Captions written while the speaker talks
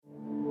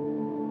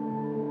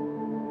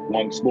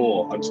Once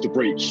more, unto the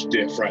breach,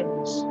 dear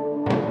friends.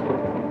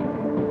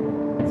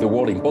 The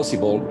word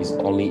impossible is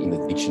only in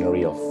the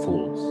dictionary of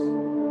fools.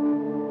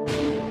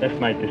 If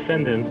my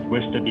descendants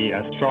wish to be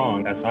as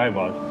strong as I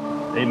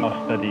was, they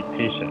must study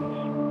patience.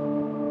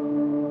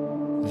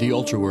 The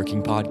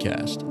Ultraworking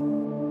Podcast.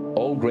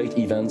 All great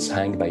events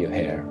hang by a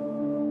hair.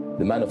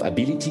 The man of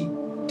ability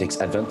takes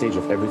advantage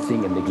of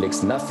everything and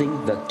neglects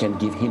nothing that can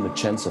give him a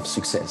chance of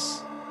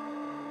success.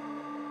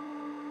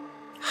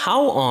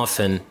 How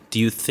often do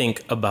you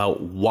think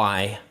about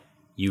why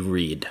you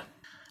read?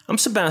 I'm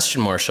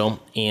Sebastian Marshall,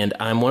 and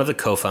I'm one of the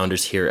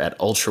co-founders here at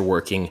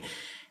Ultraworking.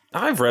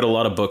 I've read a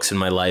lot of books in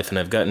my life, and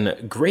I've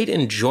gotten great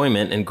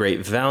enjoyment and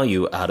great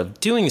value out of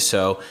doing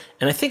so.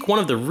 And I think one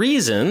of the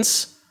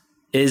reasons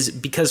is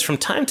because from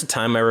time to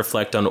time I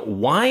reflect on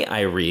why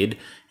I read,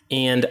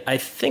 and I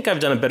think I've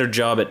done a better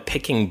job at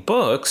picking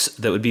books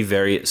that would be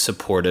very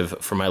supportive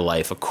for my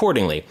life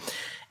accordingly.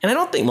 And I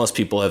don't think most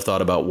people have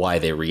thought about why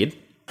they read.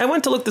 I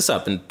went to look this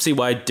up and see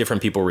why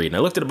different people read. And I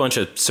looked at a bunch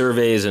of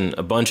surveys and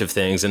a bunch of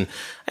things, and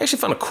I actually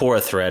found a core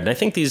thread. And I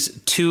think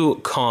these two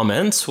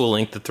comments, we'll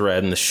link the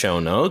thread in the show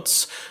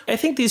notes. I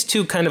think these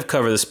two kind of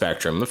cover the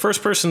spectrum. The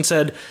first person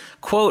said,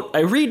 quote, "I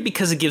read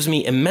because it gives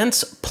me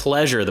immense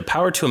pleasure. The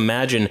power to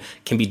imagine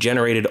can be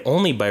generated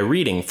only by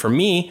reading. For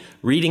me,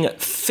 reading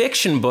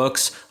fiction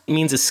books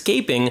means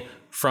escaping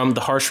from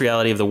the harsh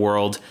reality of the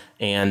world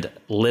and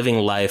living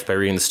life by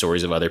reading the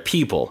stories of other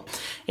people."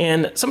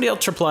 And somebody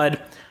else replied,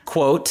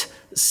 quote,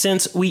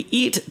 "Since we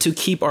eat to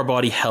keep our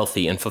body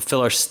healthy and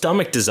fulfill our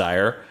stomach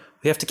desire,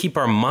 we have to keep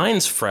our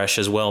minds fresh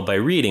as well by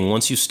reading.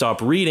 Once you stop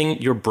reading,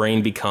 your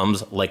brain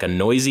becomes like a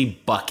noisy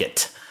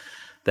bucket.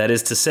 That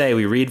is to say,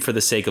 we read for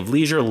the sake of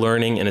leisure,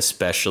 learning, and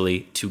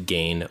especially to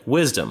gain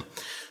wisdom."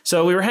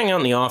 So we were hanging out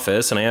in the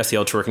office, and I asked the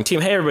Ultraworking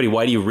team, "Hey, everybody,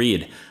 why do you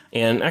read?"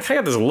 And I kind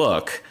of got this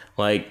look,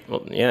 like,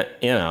 well, yeah,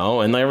 you know,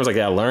 and everyone's like,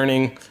 yeah,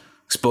 learning,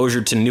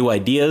 exposure to new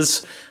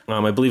ideas.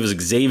 I believe it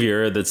was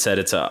Xavier that said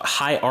it's a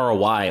high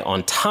ROI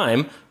on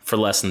time for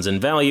lessons and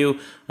value.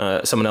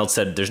 Someone else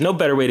said there's no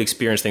better way to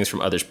experience things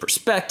from others'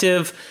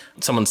 perspective.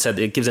 Someone said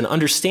it gives an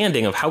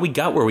understanding of how we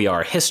got where we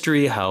are,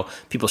 history, how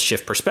people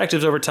shift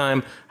perspectives over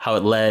time, how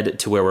it led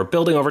to where we're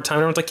building over time.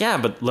 And everyone's like, yeah,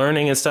 but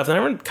learning and stuff. And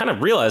everyone kind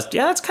of realized,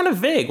 yeah, that's kind of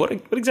vague. What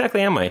exactly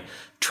am I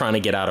trying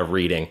to get out of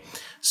reading?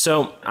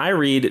 So I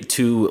read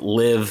to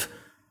live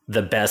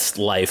the best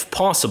life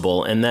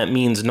possible. And that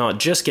means not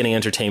just getting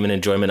entertainment,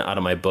 enjoyment out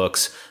of my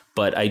books,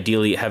 but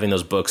ideally having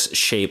those books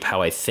shape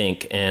how I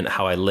think and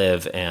how I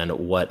live and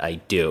what I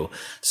do.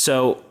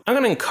 So I'm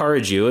going to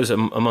encourage you, as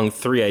among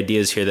three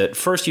ideas here, that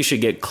first you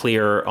should get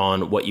clear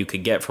on what you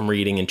could get from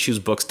reading and choose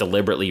books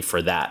deliberately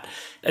for that.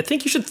 I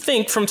think you should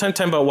think from time to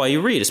time about why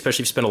you read,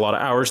 especially if you spend a lot of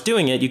hours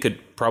doing it. You could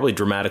probably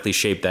dramatically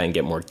shape that and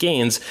get more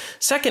gains.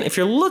 Second, if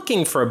you're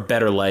looking for a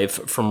better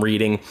life from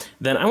reading,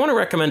 then I want to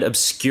recommend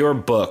obscure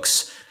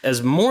books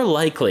as more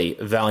likely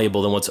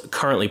valuable than what's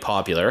currently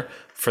popular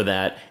for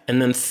that.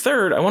 And then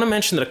third, I want to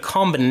mention that a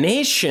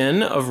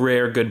combination of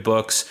rare good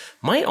books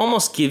might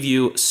almost give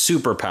you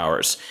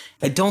superpowers.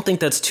 I don't think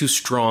that's too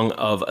strong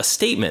of a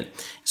statement.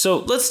 So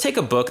let's take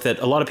a book that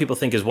a lot of people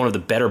think is one of the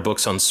better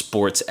books on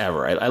sports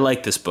ever. I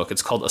like this book.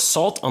 It's called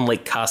Assault on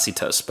Lake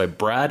Casitas by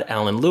Brad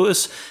Allen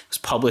Lewis. It was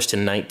published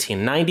in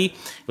 1990. It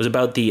was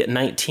about the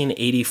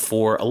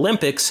 1984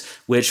 Olympics,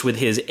 which with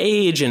his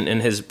age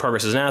and his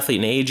progress as an athlete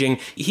and aging,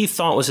 he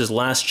thought was his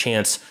last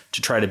chance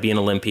to try to be an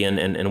Olympian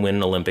and win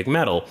an Olympic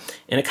medal.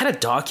 And it kind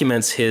of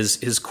documents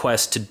his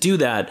quest to do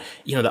that,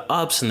 you know, the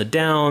ups and the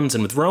downs.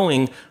 And with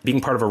rowing, being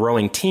part of a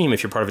rowing team,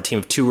 if you're part of a team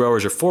of 2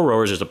 rowers or 4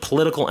 rowers, there's a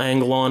political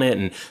angle on it.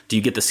 And do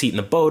you get the seat in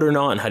the boat or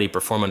not? And how do you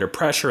perform under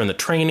pressure and the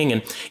training?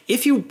 And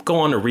if you go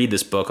on to read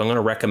this book, I'm going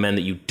to recommend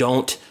that you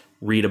don't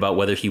read about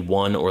whether he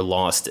won or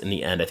lost in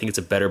the end. I think it's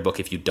a better book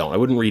if you don't. I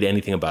wouldn't read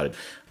anything about it.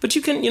 But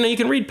you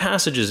can read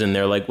passages in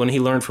there, like when he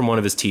learned from one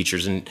of his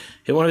teachers. And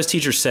one of his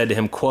teachers said to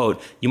him,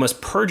 quote, "You must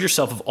purge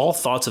yourself of all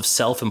thoughts of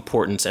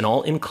self-importance and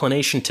all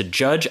inclination to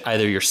judge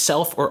either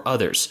yourself or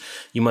others.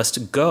 You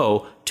must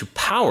go to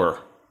power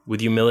with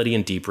humility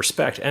and deep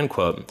respect," end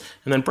quote.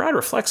 And then Brad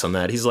reflects on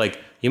that. He's like,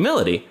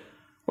 humility?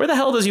 Where the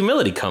hell does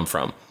humility come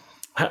from?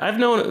 I've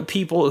known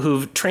people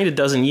who've trained a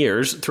dozen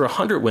years through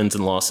 100 wins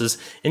and losses,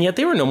 and yet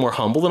they were no more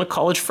humble than a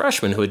college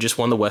freshman who had just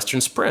won the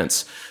Western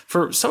Sprints.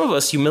 For some of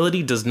us,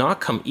 humility does not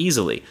come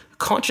easily. A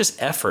conscious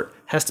effort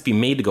has to be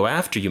made to go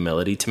after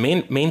humility, to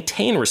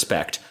maintain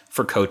respect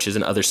for coaches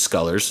and other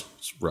scullers,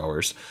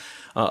 rowers,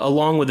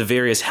 along with the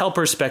various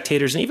helpers,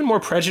 spectators, and even more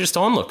prejudiced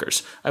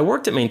onlookers. I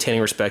worked at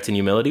maintaining respect and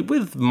humility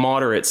with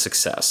moderate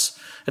success.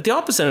 At the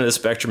opposite end of the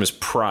spectrum is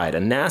pride, a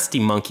nasty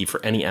monkey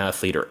for any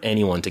athlete or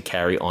anyone to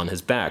carry on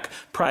his back.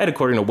 Pride,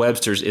 according to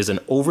Webster's, is an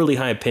overly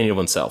high opinion of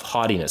oneself,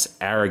 haughtiness,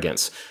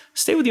 arrogance.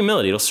 Stay with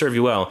humility, it'll serve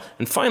you well.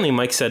 And finally,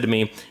 Mike said to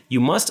me, "You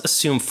must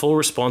assume full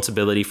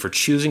responsibility for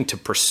choosing to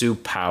pursue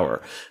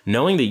power,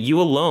 knowing that you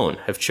alone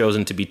have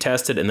chosen to be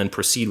tested and then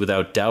proceed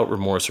without doubt,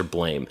 remorse, or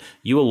blame.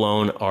 You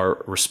alone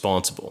are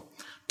responsible."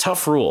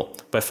 Tough rule.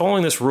 By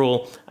following this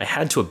rule, I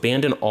had to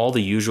abandon all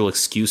the usual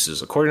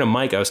excuses. According to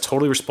Mike, I was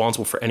totally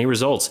responsible for any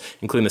results,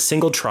 including the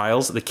single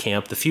trials, the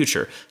camp, the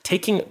future.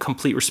 Taking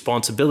complete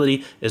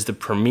responsibility is the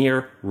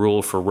premier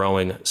rule for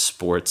rowing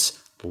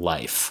sports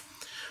life.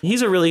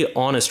 He's a really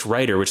honest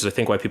writer, which is, I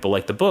think, why people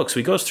like the book. So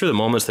he goes through the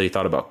moments that he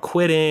thought about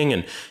quitting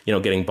and,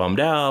 getting bummed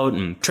out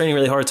and training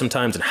really hard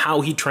sometimes and how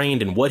he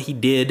trained and what he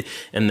did.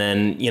 And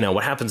then,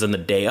 what happens on the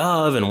day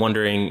of and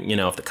wondering,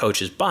 if the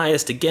coach is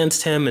biased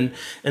against him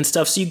and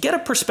stuff. So you get a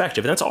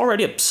perspective. And that's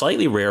already a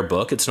slightly rare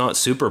book. It's not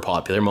super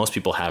popular. Most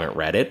people haven't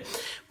read it.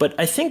 But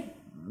I think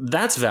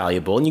that's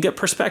valuable, and you get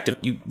perspective.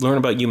 You learn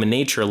about human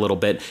nature a little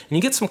bit, and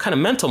you get some kind of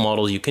mental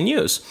models you can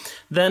use.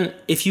 Then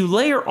if you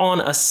layer on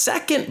a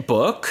second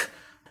book,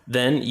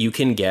 then you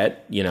can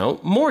get,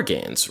 more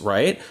gains,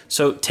 right?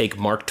 So take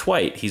Mark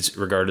Twight. He's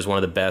regarded as one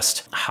of the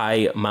best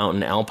high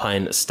mountain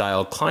alpine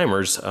style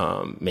climbers,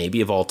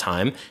 maybe of all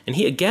time. And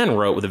he again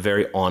wrote with a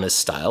very honest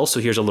style. So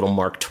here's a little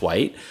Mark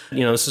Twight.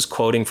 This is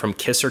quoting from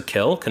Kiss or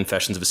Kill,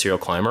 Confessions of a Serial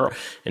Climber.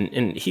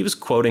 And he was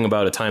quoting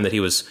about a time that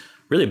he was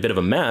really a bit of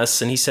a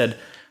mess. And he said,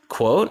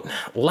 quote,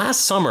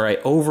 "Last summer, I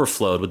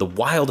overflowed with the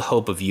wild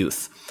hope of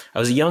youth. I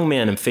was a young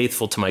man and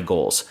faithful to my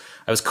goals.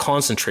 I was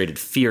concentrated,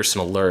 fierce,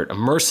 and alert, a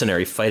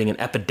mercenary fighting an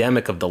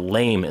epidemic of the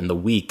lame and the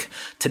weak.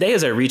 Today,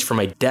 as I reach for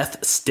my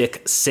death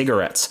stick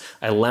cigarettes,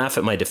 I laugh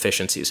at my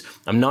deficiencies.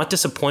 I'm not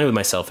disappointed with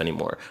myself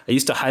anymore. I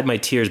used to hide my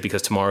tears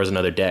because tomorrow is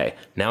another day.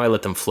 Now I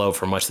let them flow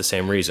for much the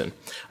same reason.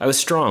 I was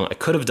strong. I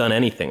could have done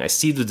anything. I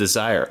seethed with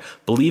desire.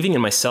 Believing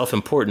in my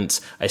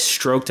self-importance, I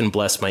stroked and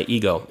blessed my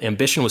ego.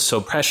 Ambition was so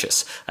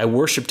precious. I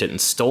worshipped it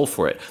and stole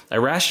for it. I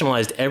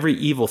rationalized every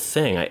evil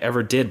thing I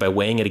ever did by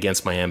weighing it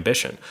against my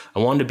ambition. I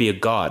wanted to be a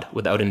god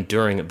without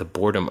enduring the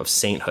boredom of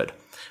sainthood.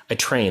 I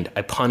trained.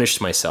 I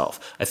punished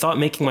myself. I thought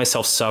making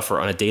myself suffer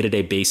on a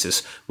day-to-day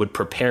basis would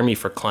prepare me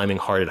for climbing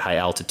hard at high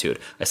altitude.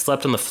 I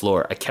slept on the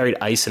floor. I carried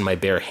ice in my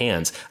bare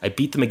hands. I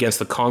beat them against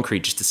the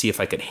concrete just to see if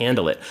I could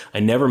handle it. I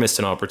never missed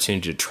an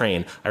opportunity to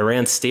train. I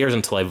ran stairs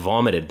until I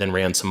vomited, then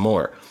ran some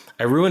more.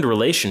 I ruined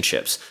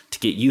relationships to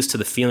get used to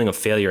the feeling of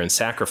failure and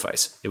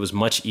sacrifice. It was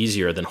much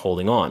easier than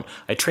holding on.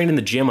 I trained in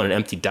the gym on an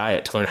empty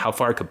diet to learn how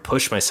far I could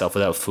push myself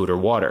without food or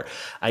water.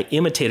 I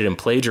imitated and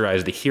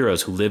plagiarized the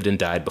heroes who lived and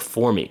died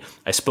before me.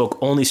 I spoke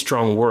only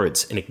strong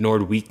words and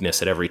ignored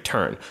weakness at every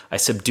turn. I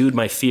subdued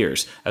my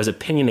fears. I was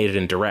opinionated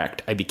and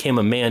direct. I became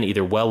a man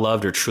either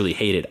well-loved or truly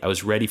hated. I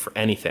was ready for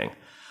anything.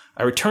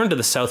 I returned to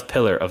the South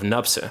Pillar of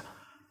Nuptse.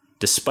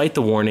 Despite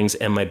the warnings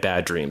and my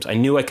bad dreams, I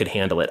knew I could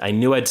handle it. I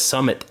knew I'd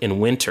summit in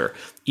winter,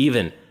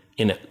 even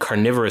in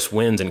carnivorous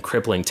winds and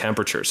crippling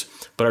temperatures.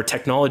 But our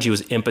technology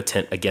was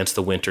impotent against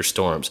the winter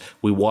storms.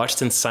 We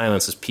watched in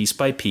silence as piece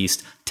by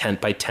piece,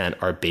 tent by tent,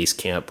 our base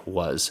camp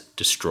was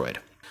destroyed.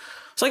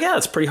 It's like, yeah,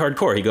 it's pretty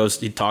hardcore.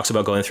 He talks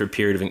about going through a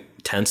period of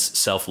intense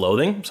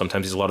self-loathing.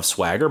 Sometimes he's a lot of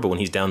swagger, but when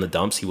he's down in the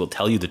dumps, he will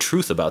tell you the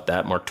truth about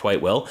that. Mark Twight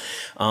will.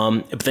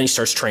 But then he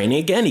starts training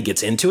again. He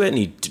gets into it and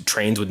he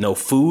trains with no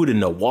food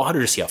and no water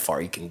to see how far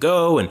he can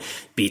go and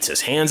beats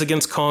his hands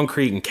against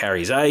concrete and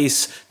carries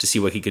ice to see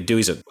what he could do.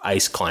 He's an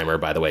ice climber,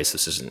 by the way, so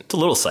it's a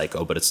little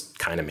psycho, but it's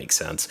kind of makes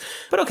sense.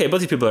 But okay,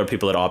 both these people are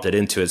people that opted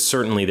into it.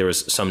 Certainly there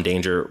was some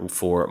danger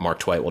for Mark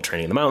Twight while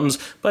training in the mountains,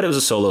 but it was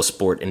a solo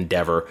sport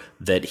endeavor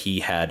that he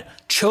had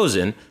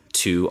chosen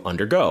to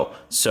undergo.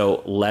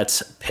 So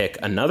let's pick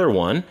another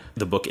one,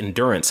 the book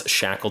Endurance,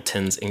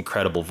 Shackleton's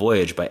Incredible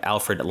Voyage by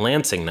Alfred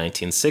Lansing,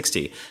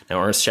 1960.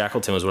 Now, Ernest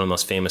Shackleton was one of the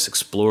most famous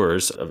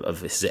explorers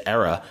of his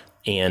era,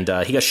 and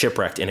he got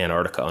shipwrecked in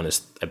Antarctica on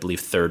his, I believe,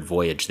 third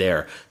voyage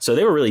there. So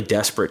they were really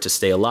desperate to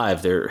stay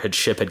alive. Their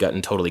ship had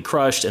gotten totally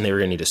crushed, and they were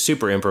going to need to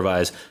super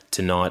improvise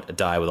to not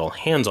die with all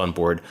hands on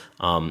board.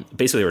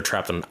 Basically, they were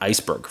trapped on an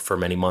iceberg for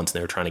many months, and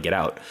they were trying to get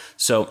out.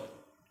 So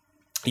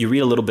you read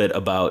a little bit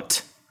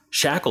about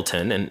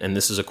Shackleton, and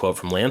this is a quote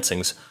from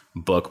Lansing's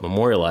book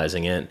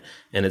memorializing it,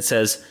 and it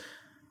says,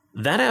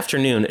 "That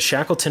afternoon,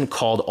 Shackleton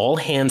called all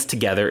hands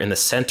together in the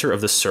center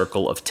of the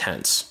circle of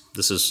tents."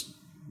 This is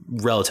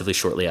relatively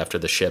shortly after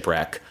the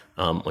shipwreck,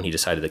 when he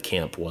decided the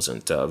camp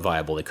wasn't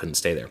viable, they couldn't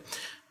stay there.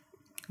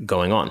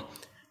 Going on.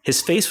 His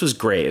face was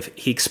grave.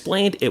 He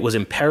explained it was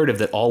imperative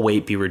that all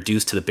weight be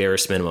reduced to the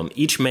barest minimum.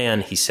 Each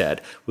man, he said,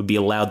 would be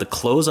allowed the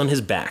clothes on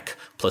his back,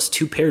 plus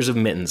 2 pairs of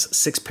mittens,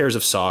 6 pairs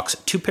of socks,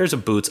 2 pairs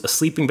of boots, a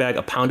sleeping bag,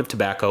 a pound of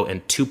tobacco,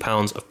 and 2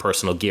 pounds of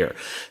personal gear.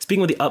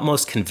 Speaking with the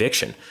utmost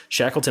conviction,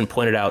 Shackleton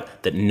pointed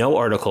out that no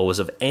article was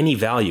of any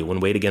value when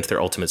weighed against their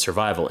ultimate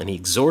survival, and he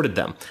exhorted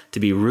them to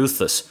be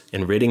ruthless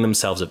in ridding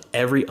themselves of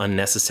every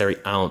unnecessary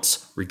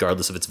ounce,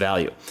 regardless of its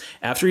value.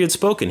 After he had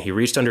spoken, he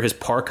reached under his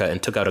parka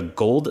and took out a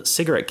gold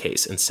cigarette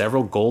case and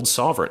several gold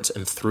sovereigns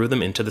and threw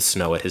them into the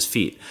snow at his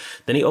feet.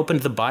 Then he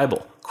opened the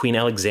Bible Queen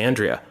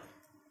Alexandria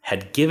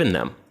had given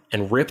them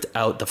and ripped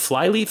out the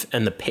flyleaf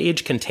and the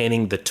page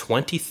containing the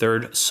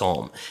 23rd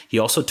Psalm. He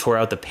also tore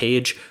out the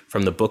page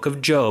from the book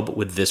of Job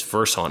with this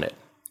verse on it.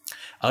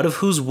 "Out of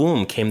whose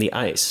womb came the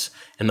ice,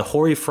 and the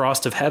hoary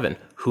frost of heaven,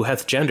 who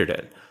hath gendered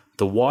it?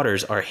 The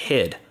waters are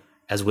hid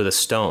as with a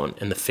stone,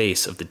 and the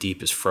face of the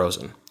deep is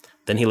frozen."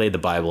 Then he laid the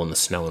Bible in the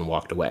snow and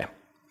walked away.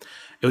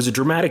 It was a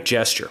dramatic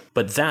gesture,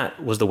 but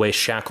that was the way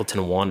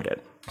Shackleton wanted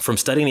it. From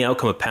studying the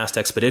outcome of past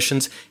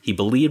expeditions, he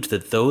believed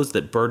that those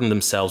that burdened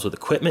themselves with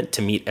equipment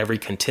to meet every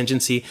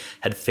contingency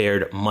had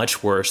fared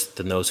much worse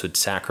than those who had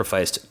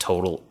sacrificed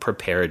total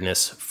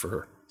preparedness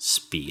for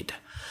speed.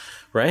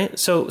 Right?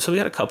 So we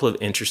got a couple of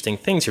interesting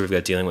things here. We've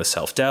got dealing with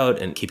self-doubt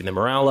and keeping the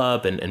morale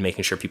up and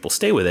making sure people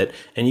stay with it.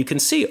 And you can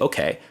see,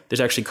 okay, there's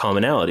actually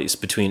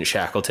commonalities between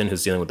Shackleton,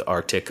 who's dealing with the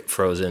Arctic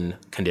frozen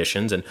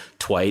conditions, and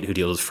Twight, who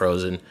deals with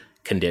frozen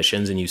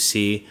conditions. And you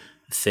see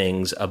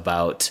things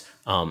about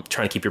trying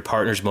to keep your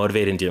partners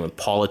motivated and dealing with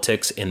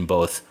politics in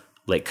both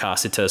Lake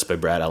Cocytus by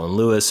Brad Allen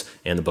Lewis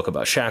and the book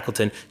about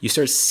Shackleton. You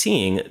start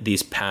seeing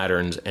these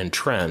patterns and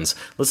trends.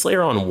 Let's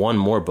layer on one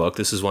more book.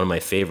 This is one of my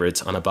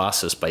favorites,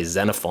 Anabasis by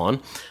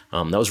Xenophon.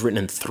 That was written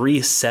in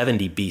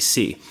 370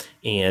 BC.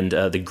 And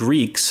the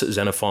Greeks,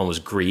 Xenophon was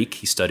Greek.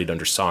 He studied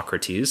under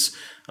Socrates.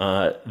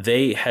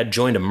 They had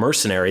joined a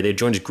mercenary. They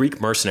joined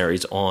Greek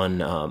mercenaries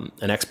on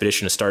an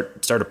expedition to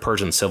start a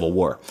Persian civil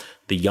war.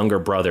 The younger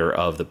brother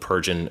of the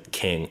Persian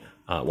king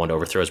wanted to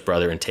overthrow his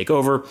brother and take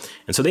over.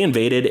 And so they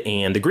invaded,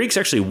 and the Greeks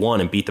actually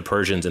won and beat the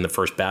Persians in the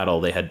first battle.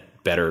 They had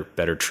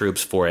better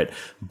troops for it.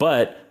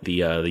 But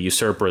the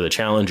usurper, the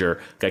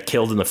challenger, got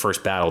killed in the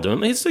first battle.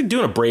 He's like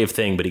doing a brave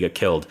thing, but he got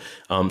killed.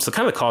 So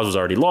kind of the cause was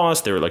already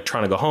lost. They were like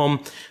trying to go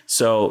home.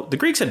 So the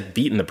Greeks had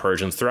beaten the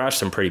Persians, thrashed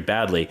them pretty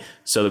badly.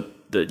 So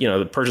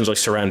the Persians like,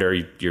 surrender,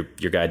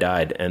 your guy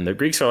died. And the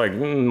Greeks are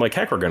like,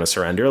 heck, we're going to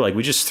surrender. Like,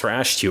 we just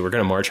thrashed you. We're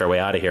going to march our way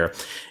out of here.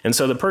 And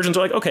so the Persians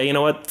are like, okay, you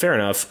know what? Fair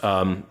enough.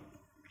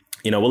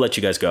 We'll let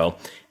you guys go.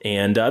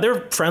 And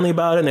they're friendly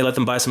about it, and they let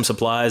them buy some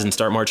supplies and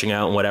start marching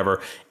out and whatever.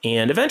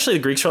 And eventually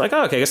the Greeks are like,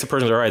 oh, okay, I guess the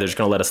Persians are all right. They're just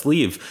going to let us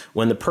leave.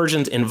 When the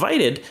Persians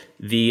invited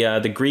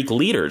the Greek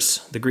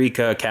leaders, the Greek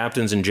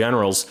captains and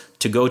generals,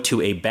 to go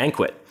to a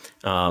banquet.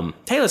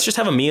 Hey, let's just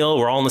have a meal.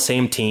 We're all on the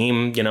same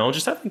team.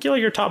 Just have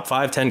your top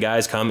 5-10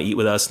 guys come eat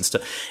with us and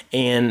stuff.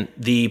 And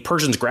the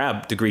Persians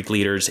grabbed the Greek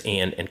leaders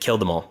and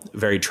killed them all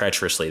very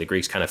treacherously. The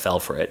Greeks kind of fell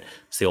for it.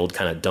 It's the old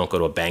kind of don't go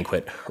to a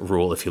banquet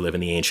rule if you live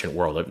in the ancient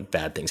world.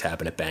 Bad things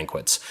happen at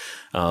banquets.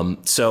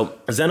 So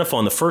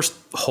Xenophon, the first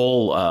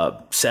whole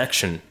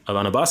section of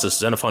Anabasis,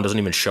 Xenophon doesn't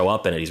even show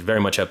up in it. He's very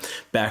much a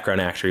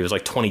background actor. He was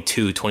like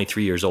 22,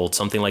 23 years old,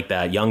 something like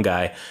that, young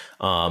guy.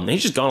 And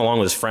he's just gone along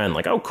with his friend,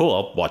 like, oh, cool,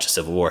 I'll watch a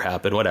civil war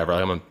happen, whatever.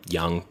 I'm a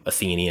young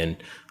Athenian.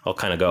 I'll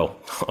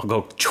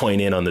go join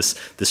in on this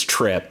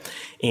trip.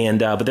 And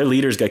but their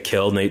leaders got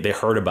killed, and they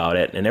heard about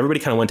it, and everybody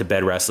kind of went to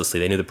bed restlessly.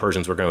 They knew the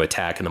Persians were going to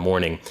attack in the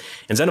morning.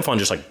 And Xenophon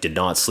just did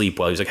not sleep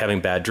well. He was having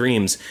bad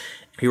dreams.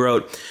 He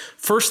wrote,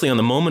 firstly, on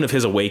the moment of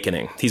his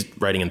awakening, he's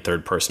writing in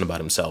third person about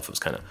himself. It was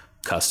kind of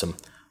custom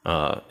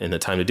in the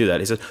time to do that.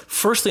 He said,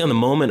 firstly, on the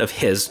moment of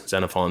his,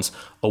 Xenophon's,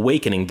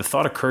 awakening, the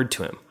thought occurred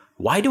to him,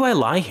 why do I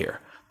lie here?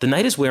 The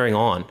night is wearing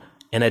on,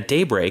 and at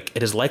daybreak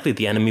it is likely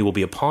the enemy will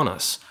be upon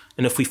us.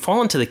 And if we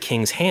fall into the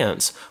king's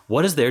hands,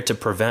 what is there to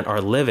prevent our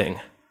living?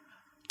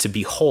 To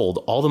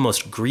behold all the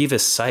most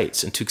grievous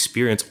sights and to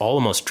experience all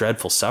the most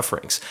dreadful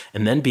sufferings,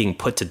 and then being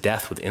put to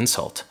death with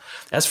insult.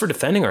 As for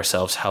defending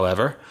ourselves,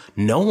 however,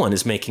 no one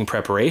is making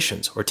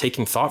preparations or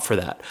taking thought for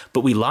that,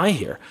 but we lie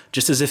here,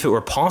 just as if it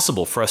were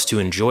possible for us to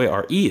enjoy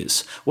our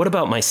ease. What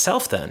about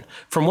myself, then?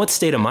 From what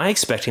state am I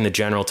expecting the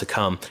general to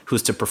come who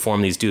is to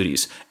perform these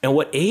duties? And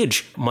what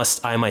age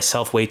must I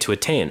myself wait to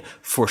attain?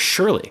 For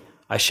surely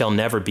I shall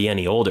never be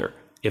any older,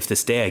 if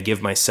this day I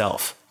give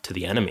myself to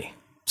the enemy.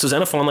 So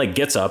Xenophon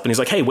gets up and he's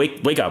like, hey,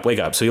 wake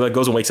up. So he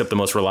goes and wakes up the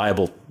most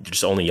reliable,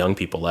 just only young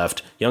people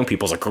left. Young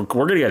people's like, we're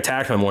going to get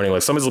attacked in the morning.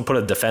 Somebody's will put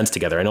a defense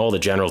together. I know all the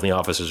generals and the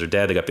officers are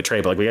dead. They got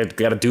betrayed, but we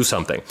got to do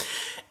something.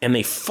 And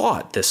they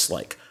fought this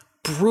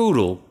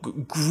brutal,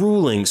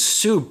 grueling,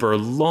 super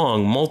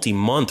long,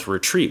 multi-month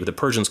retreat with the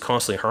Persians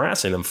constantly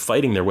harassing them,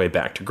 fighting their way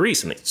back to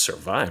Greece, and they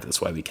survived. That's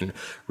why we can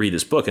read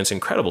this book. And it's an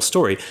incredible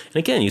story. And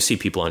again, you see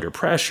people under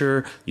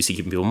pressure, you see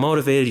people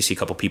motivated, you see a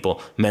couple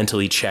people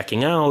mentally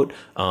checking out.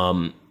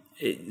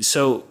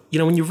 So,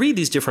 when you read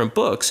these different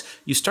books,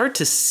 you start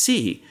to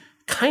see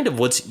kind of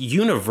what's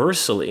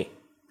universally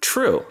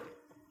true.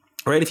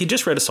 Right? If you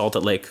just read Assault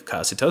at Lake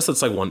Cocytus,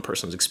 that's one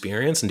person's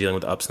experience and dealing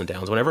with the ups and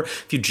downs, whatever.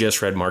 If you just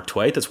read Mark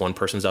Twight, that's one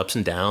person's ups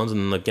and downs,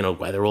 and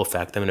weather will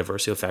affect them and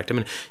adversity will affect them.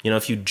 And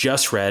if you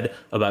just read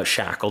about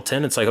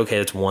Shackleton, it's okay,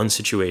 that's one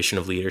situation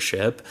of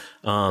leadership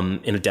in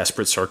a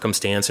desperate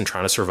circumstance and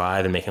trying to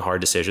survive and making hard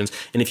decisions.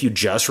 And if you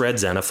just read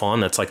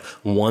Xenophon, that's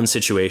one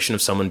situation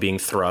of someone being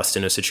thrust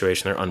in a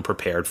situation they're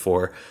unprepared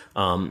for,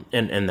 and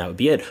that would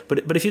be it.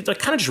 But if you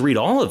kind of just read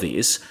all of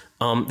these,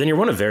 then you're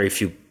one of very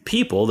few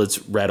people that's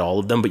read all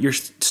of them, but you're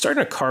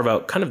starting to carve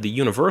out kind of the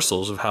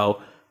universals of how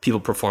people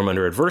perform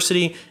under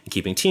adversity and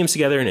keeping teams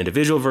together and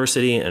individual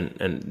adversity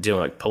and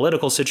dealing with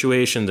political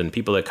situations and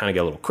people that kind of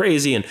get a little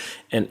crazy and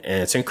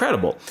it's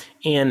incredible.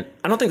 And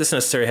I don't think this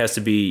necessarily has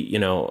to be,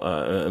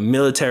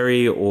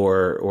 military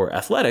or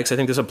athletics. I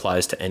think this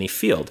applies to any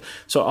field.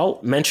 So I'll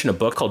mention a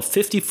book called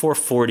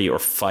 5440 or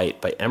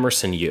Fight by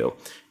Emerson Yu.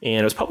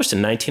 and it was published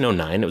in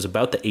 1909. It was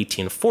about the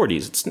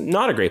 1840s. It's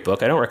not a great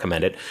book. I don't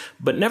recommend it.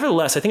 But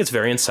nevertheless, I think it's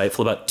very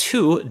insightful about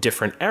two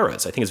different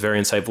eras. I think it's very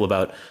insightful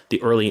about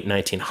the early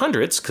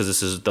 1900s, because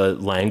this is the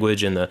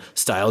language and the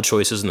style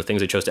choices and the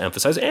things they chose to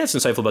emphasize. And it's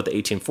insightful about the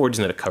 1840s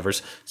and that it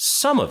covers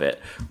some of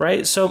it,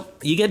 right? So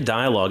you get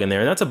dialogue in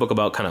there, and that's a book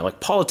about kind of like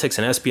politics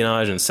and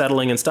espionage and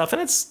settling and stuff.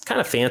 And it's kind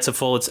of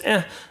fanciful.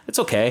 It's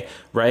okay,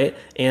 right?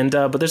 And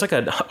but there's like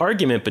an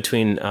argument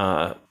between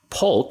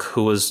Polk,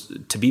 who was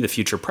to be the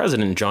future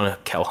president, and John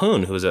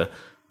Calhoun, who was a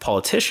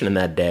politician in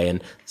that day.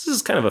 And this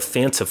is kind of a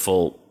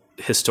fanciful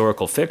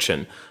historical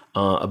fiction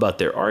about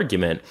their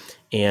argument.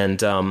 And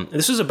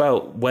this was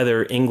about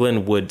whether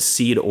England would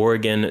cede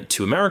Oregon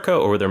to America,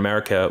 or whether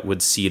America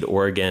would cede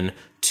Oregon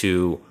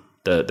to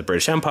the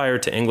British Empire,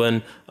 to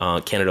England.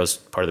 Canada was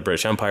part of the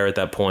British Empire at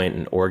that point,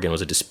 and Oregon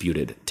was a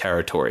disputed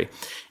territory.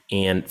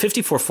 And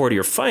 54-40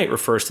 or fight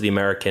refers to the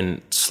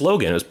American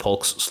slogan, it was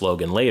Polk's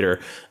slogan later,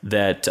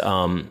 that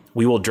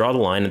we will draw the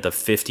line at the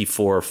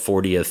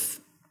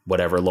 54/40th,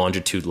 whatever,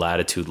 longitude,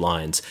 latitude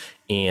lines.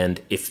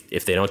 And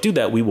if they don't do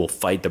that, we will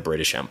fight the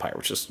British Empire,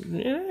 which is,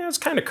 it's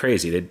kind of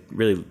crazy. The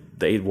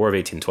War of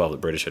 1812, the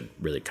British had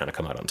really kind of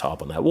come out on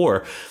top on that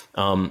war.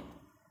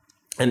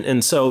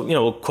 And so,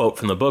 we'll quote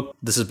from the book.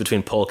 This is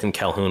between Polk and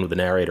Calhoun with the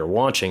narrator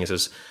watching. It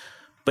says,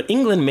 "But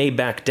England may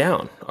back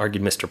down,"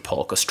 argued Mr.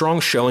 Polk. "A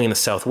strong showing in the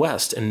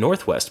southwest and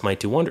northwest might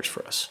do wonders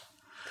for us."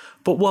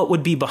 "But what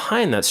would be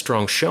behind that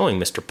strong showing,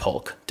 Mr.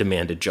 Polk?"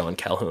 demanded John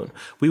Calhoun.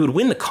 "We would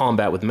win the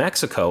combat with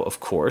Mexico, of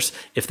course,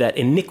 if that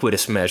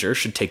iniquitous measure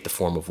should take the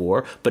form of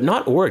war, but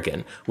not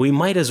Oregon. We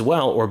might as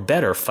well or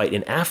better fight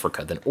in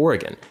Africa than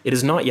Oregon. It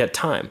is not yet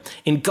time.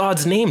 In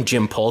God's name,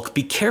 Jim Polk,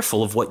 be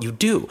careful of what you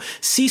do.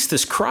 Cease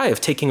this cry of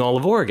taking all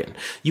of Oregon.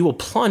 You will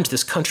plunge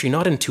this country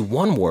not into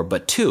one war,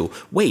 but two.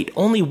 Wait,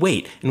 only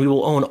wait, and we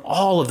will own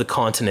all of the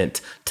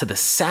continent to the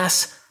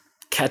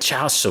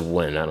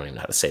Saskatchewan, I don't even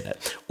know how to say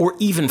that, or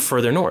even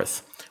further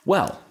north."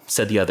 "Well,"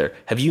 said the other,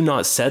 "have you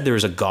not said there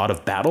is a God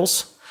of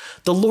battles?"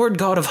 "The Lord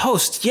God of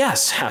hosts,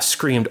 yes,"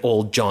 screamed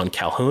old John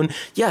Calhoun.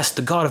 "Yes,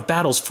 the God of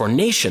battles for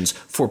nations,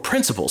 for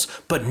principles,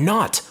 but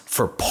not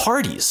for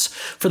parties.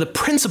 For the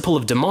principle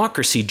of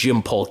democracy,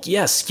 Jim Polk,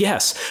 yes,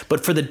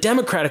 but for the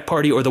Democratic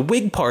Party or the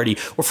Whig Party,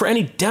 or for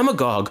any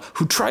demagogue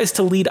who tries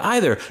to lead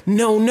either,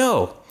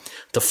 no."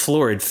 The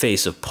florid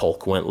face of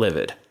Polk went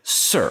livid.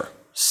 "Sir,"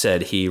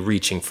 said he,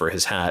 reaching for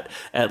his hat,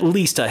 "at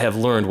least I have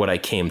learned what I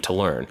came to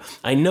learn.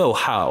 I know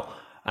how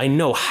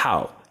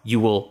you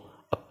will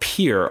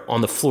appear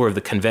on the floor of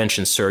the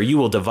convention, sir. You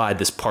will divide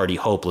this party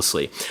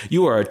hopelessly.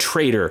 You are a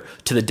traitor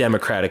to the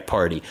Democratic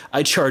Party.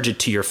 I charge it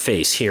to your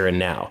face here and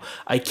now.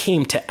 I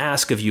came to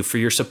ask of you for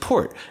your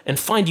support and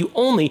find you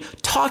only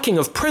talking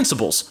of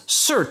principles.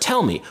 Sir,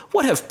 tell me,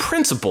 what have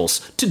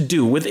principles to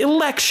do with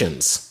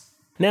elections?"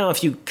 Now,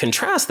 if you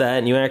contrast that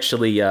and you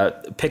actually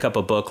pick up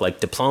a book like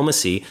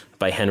Diplomacy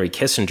by Henry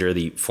Kissinger,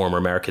 the former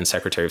American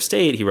Secretary of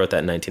State, he wrote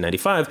that in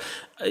 1995,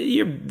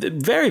 you're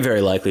very,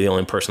 very likely the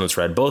only person that's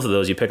read both of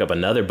those. You pick up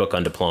another book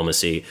on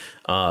diplomacy,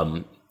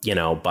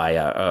 by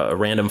a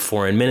random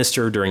foreign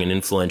minister during an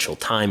influential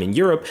time in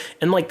Europe,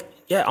 and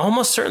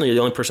almost certainly you're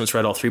the only person that's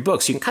read all three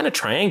books. You can kind of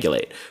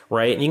triangulate,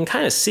 right? And you can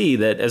kind of see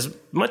that as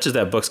much as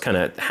that book's kind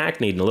of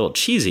hackneyed and a little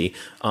cheesy,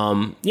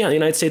 the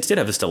United States did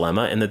have this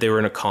dilemma, and that they were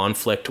in a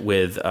conflict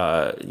with,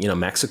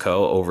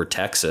 Mexico over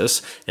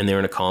Texas, and they were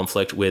in a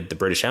conflict with the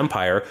British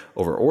Empire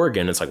over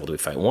Oregon. It's like, well, do we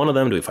fight one of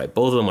them? Do we fight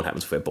both of them? What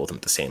happens if we fight both of them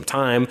at the same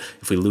time?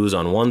 If we lose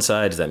on one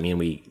side, does that mean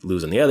we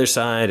lose on the other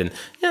side? And,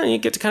 you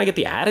get to kind of get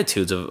the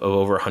attitudes of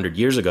over 100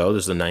 years ago.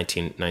 There's the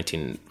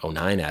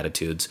 1909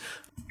 attitudes.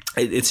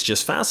 It's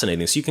just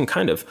fascinating. So you can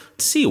kind of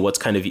see what's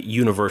kind of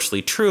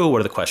universally true. What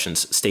are the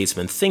questions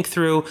statesmen think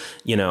through,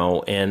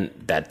 and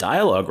that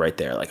dialogue right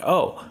there, like,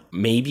 oh,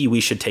 maybe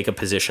we should take a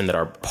position that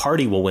our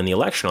party will win the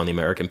election on the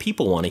American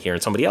people want to hear.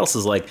 And somebody else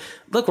is like,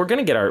 look, we're going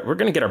to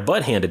get our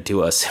butt handed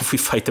to us if we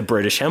fight the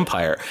British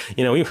Empire.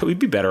 We'd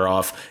be better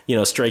off,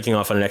 striking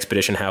off on an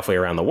expedition halfway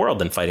around the world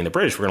than fighting the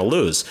British. We're going to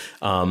lose.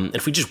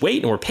 If we just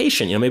wait and we're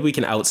patient, maybe we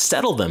can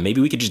outsettle them. Maybe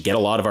we could just get a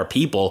lot of our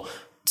people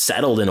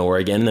settled in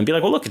Oregon and then be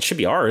like, well, look, it should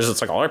be ours.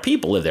 It's like all our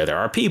people live there. They're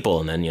our people.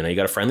 And then, you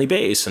got a friendly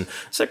base. And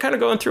so kind of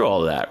going through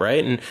all of that,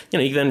 right? And,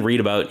 you then read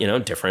about,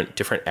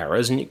 different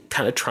eras and you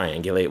kind of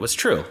triangulate what's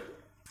true.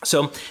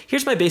 So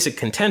here's my basic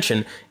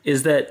contention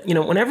is that,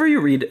 whenever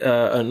you read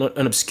an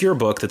obscure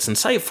book that's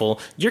insightful,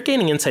 you're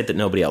gaining insight that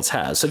nobody else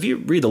has. So if you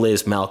read the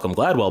latest Malcolm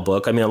Gladwell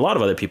book, a lot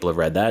of other people have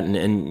read that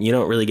and you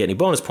don't really get any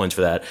bonus points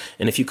for that.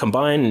 And if you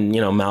combine,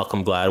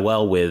 Malcolm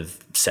Gladwell with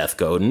Seth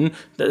Godin,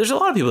 there's a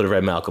lot of people that have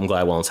read Malcolm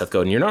Gladwell and Seth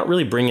Godin. You're not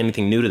really bringing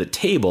anything new to the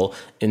table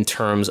in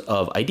terms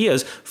of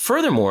ideas.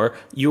 Furthermore,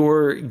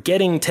 you're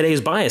getting today's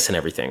bias and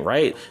everything,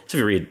 right? So if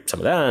you read some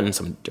of that and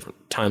some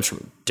different times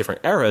from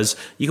different eras,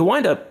 you can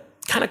wind up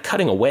kind of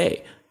cutting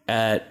away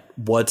at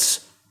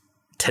what's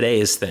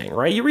today's thing,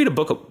 right? You read a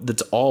book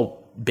that's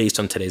all based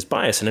on today's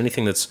bias, and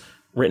anything that's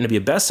written to be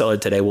a bestseller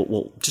today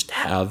will just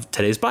have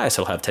today's bias.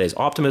 It'll have today's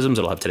optimisms.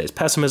 It'll have today's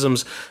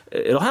pessimisms.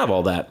 It'll have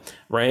all that,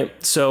 right?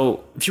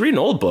 So if you read an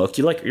old book,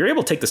 you're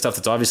able to take the stuff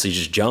that's obviously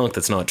just junk,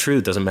 that's not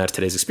true, doesn't match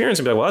today's experience,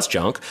 and be like, well, that's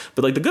junk.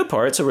 But like the good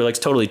parts that were like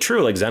totally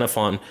true, like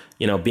Xenophon,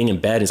 being in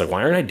bed, he's like,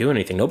 why aren't I doing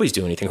anything? Nobody's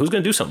doing anything. Who's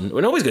going to do something?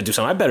 Well, nobody's going to do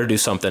something. I better do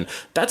something.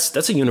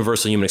 That's a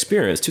universal human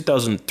experience.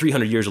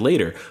 2,300 years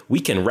later, we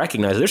can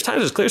recognize there's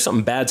times it's clear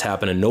something bad's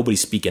happened and nobody's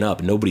speaking up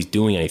and nobody's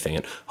doing anything.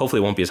 And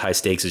hopefully it won't be as high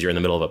stakes as you're in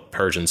the middle of a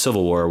Persian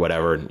civil war or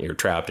whatever, and you're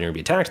trapped and you're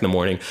going to be attacked in the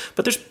morning.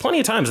 But there's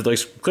plenty of times that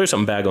there's clear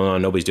something bad going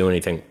on. Nobody's doing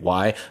anything.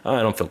 Why?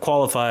 I don't feel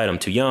qualified. I'm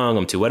too young.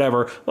 I'm too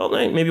whatever. Well,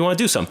 maybe you want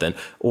to do something.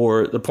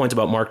 Or the point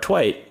about Mark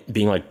Twight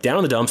being like down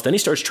in the dumps, then he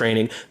starts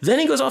training, then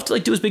he goes off to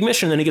like do his big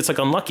mission, and then he gets like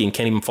unlucky and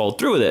can't even follow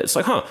through with it. It's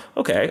like,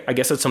 okay, I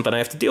guess that's something I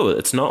have to deal with.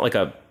 It's not like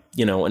an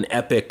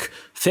epic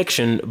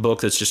fiction book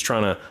that's just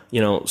trying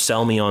to,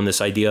 sell me on this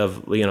idea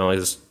of,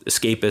 this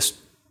escapist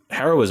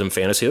heroism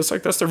fantasy. It's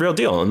like, that's the real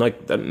deal. And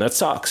like, that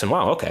sucks. And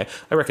wow, okay,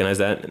 I recognize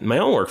that in my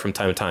own work from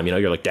time to time.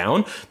 You're like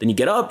down, then you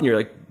get up and you're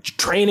like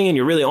training and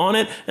you're really on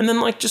it. And then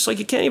like, just like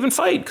you can't even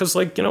fight because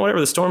like, whatever,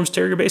 the storms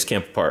tear your base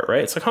camp apart,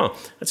 right? It's like,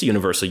 that's a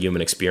universal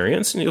human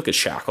experience. And you look at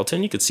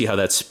Shackleton, you could see how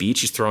that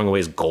speech, he's throwing away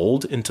his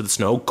gold into the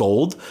snow,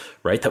 gold,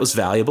 right? That was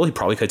valuable. He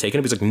probably could have taken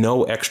it. He's like,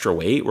 no extra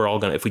weight. We're all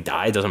going to, if we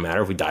die, it doesn't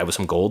matter if we die with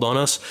some gold on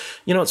us.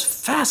 It's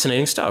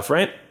fascinating stuff,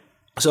 right?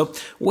 So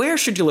where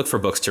should you look for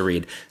books to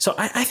read? So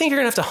I think you're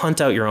going to have to hunt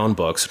out your own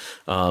books.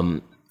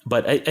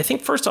 But I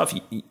think first off,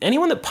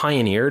 anyone that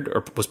pioneered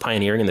or was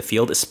pioneering in the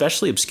field,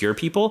 especially obscure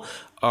people,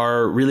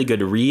 are really good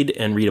to read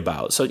and read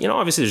about. So,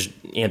 obviously there's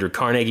Andrew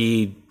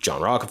Carnegie,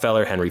 John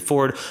Rockefeller, Henry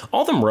Ford.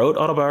 All of them wrote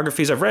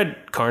autobiographies. I've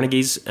read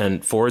Carnegie's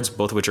and Ford's,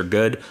 both of which are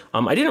good.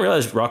 I didn't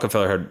realize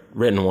Rockefeller had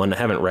written one. I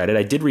haven't read it.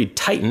 I did read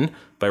Titan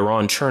by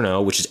Ron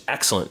Chernow, which is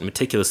excellent,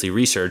 meticulously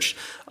researched.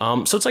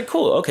 So it's like,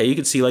 cool. Okay, you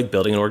could see like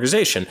building an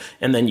organization.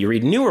 And then you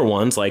read newer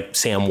ones like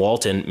Sam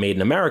Walton, Made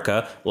in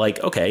America. Like,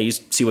 okay, you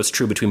see what's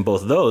true between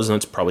both of those, and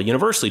it's probably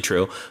universally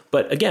true.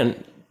 But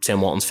again, Sam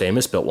Walton's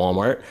famous, built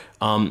Walmart.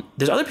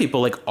 There's other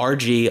people like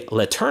R.G.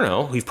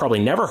 Letourneau, who you've probably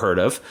never heard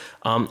of.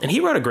 And he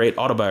wrote a great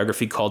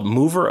autobiography called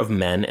Mover of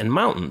Men and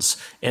Mountains.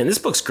 And this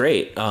book's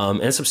great.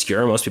 And it's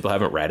obscure. Most people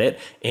haven't read it.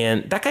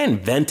 And that guy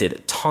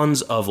invented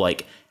tons of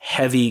like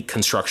heavy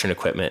construction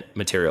equipment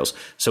materials.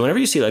 So whenever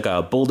you see like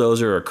a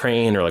bulldozer or a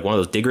crane or like one of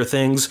those digger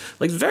things,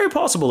 like it's very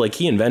possible like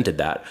he invented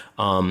that.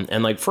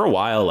 And like for a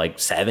while, like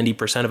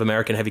 70% of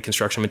American heavy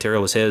construction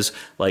material was his.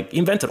 Like he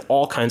invented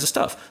all kinds of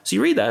stuff. So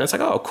you read that and it's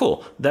like, oh,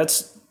 cool.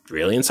 That's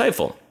really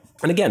insightful.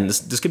 And again,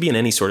 this could be in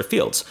any sort of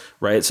fields,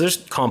 right? So there's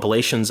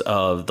compilations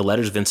of the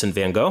letters Vincent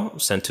van Gogh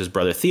sent to his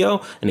brother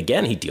Theo. And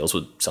again, he deals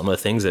with some of the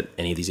things that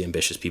any of these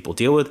ambitious people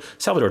deal with.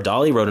 Salvador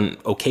Dali wrote an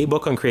okay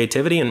book on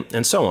creativity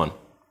and so on.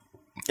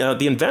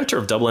 The inventor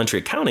of double entry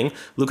accounting,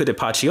 Luca de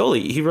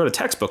Pacioli, he wrote a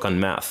textbook on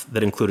math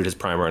that included his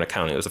primer on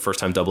accounting. It was the first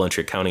time double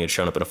entry accounting had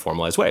shown up in a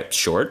formalized way. It's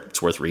short.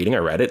 It's worth reading. I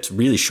read it. It's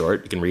really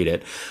short. You can read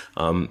it.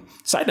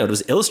 Side note, it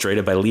was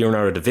illustrated by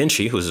Leonardo da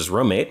Vinci, who was his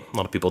roommate. A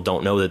lot of people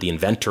don't know that the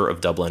inventor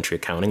of double entry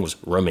accounting was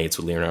roommates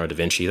with Leonardo da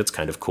Vinci. That's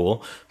kind of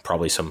cool.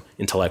 Probably some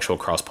intellectual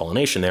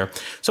cross-pollination there.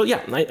 So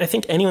yeah, I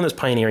think anyone that's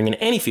pioneering in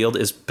any field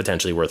is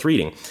potentially worth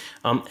reading.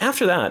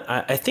 After that,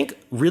 I think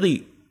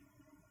really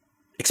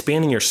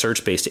expanding your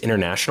search base to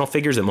international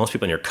figures that most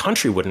people in your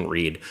country wouldn't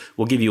read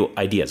will give you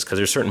ideas because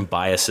there's certain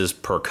biases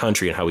per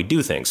country and how we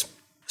do things.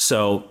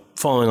 So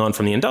following on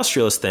from the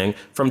industrialist thing,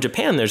 from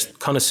Japan, there's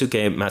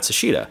Konosuke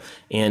Matsushita,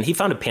 and he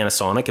founded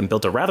Panasonic and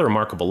built a rather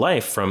remarkable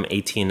life from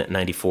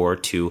 1894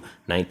 to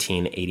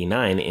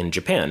 1989 in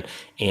Japan.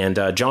 And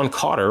John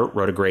Cotter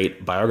wrote a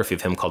great biography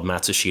of him called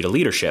Matsushita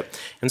Leadership.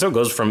 And so it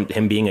goes from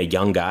him being a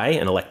young guy,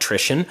 an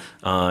electrician,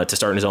 to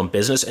starting his own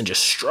business and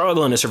just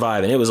struggling to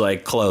survive. And it was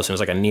like close. It was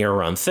like a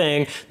near-run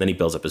thing. Then he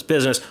builds up his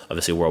business.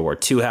 Obviously, World War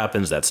II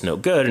happens. That's no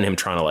good. And him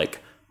trying to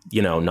like,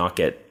 not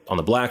get on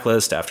the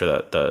blacklist after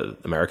the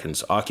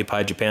Americans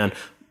occupied Japan.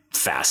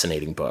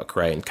 Fascinating book,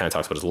 right? And kind of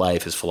talks about his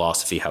life, his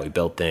philosophy, how he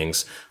built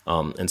things,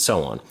 and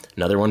so on.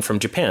 Another one from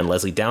Japan,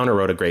 Leslie Downer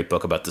wrote a great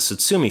book about the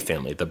Tsutsumi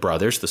family, the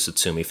brothers, the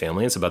Tsutsumi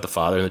family. It's about the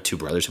father and the two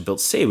brothers who built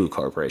Seibu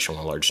Corporation,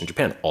 one of the largest in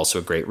Japan. Also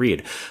a great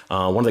read.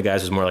 One of the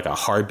guys was more like a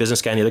hard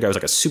business guy, and the other guy was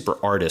like a super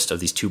artist of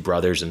these two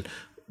brothers, and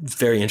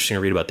very interesting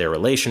to read about their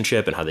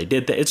relationship and how they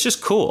did that. It's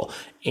just cool.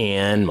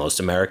 And most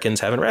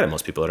Americans haven't read it.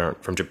 Most people that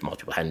aren't from Japan,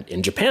 most people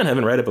in Japan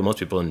haven't read it, but most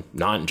people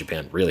not in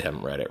Japan really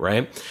haven't read it,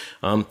 right?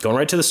 Going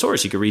right to the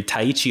source, you could read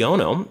Taiichi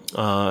Ono.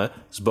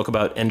 It's a book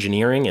about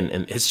engineering,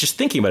 and it's just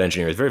thinking about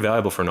engineering. It's very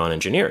valuable for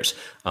non-engineers.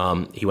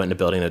 He went into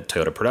building the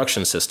Toyota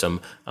production system.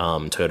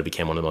 Toyota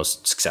became one of the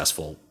most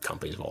successful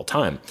companies of all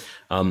time.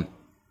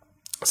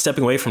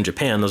 Stepping away from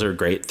Japan, those are a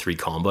great three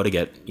combo to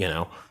get,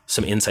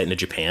 some insight into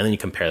Japan, and you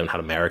compare them how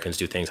Americans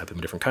do things, how people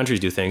in different countries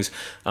do things.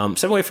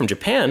 Stepping away from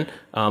Japan,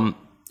 I'm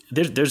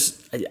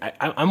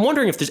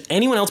wondering if there's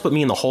anyone else but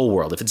me in the whole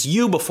world. If it's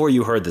you before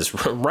you heard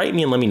this, write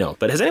me and let me know.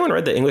 But has anyone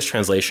read the English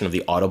translation of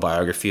the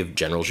autobiography of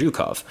General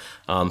Zhukov?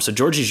 So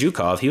Georgy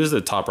Zhukov, he was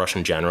the top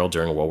Russian general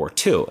during World War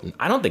II. And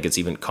I don't think it's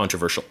even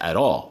controversial at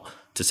all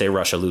to say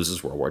Russia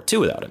loses World War II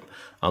without him.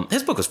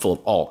 His book was full of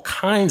all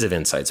kinds of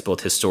insights,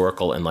 both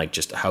historical and like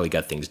just how he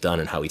got things done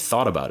and how he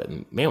thought about it.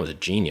 And man was a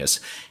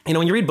genius. You know,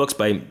 when you read books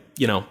by,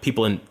 you know,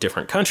 people in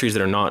different countries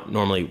that are not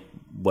normally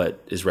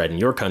what is read in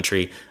your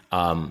country,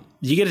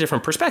 you get a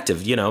different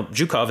perspective. You know,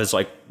 Zhukov is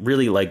like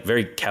really like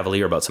very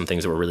cavalier about some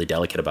things that we're really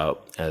delicate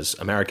about as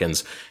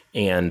Americans.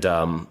 And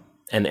on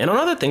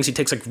other things, he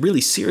takes like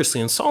really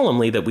seriously and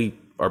solemnly that we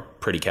are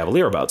pretty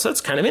cavalier about. So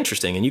that's kind of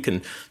interesting. And you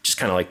can just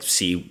kind of like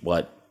see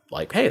what,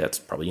 like, hey, that's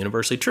probably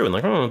universally true. And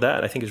like, oh,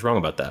 that I think is wrong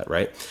about that,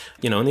 right?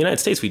 You know, in the United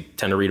States, we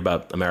tend to read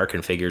about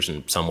American figures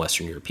and some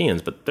Western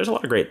Europeans, but there's a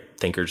lot of great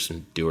thinkers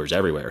and doers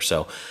everywhere.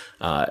 So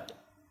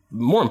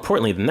more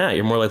importantly than that,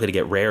 you're more likely to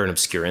get rare and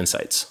obscure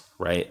insights,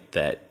 right,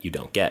 that you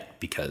don't get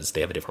because they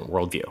have a different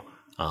worldview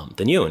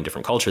than you and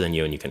different culture than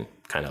you, and you can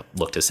kind of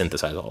look to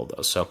synthesize all of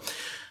those. So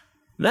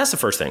that's the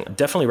first thing.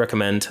 Definitely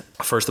recommend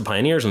first the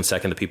pioneers and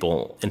second the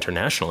people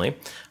internationally.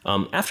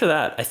 After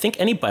that, I think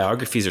any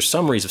biographies or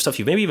summaries of stuff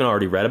you've maybe even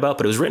already read about,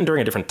 but it was written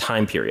during a different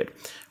time period,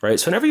 right?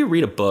 So whenever you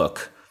read a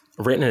book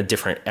written in a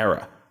different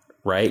era,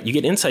 right, you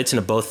get insights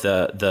into both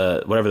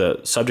the whatever the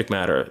subject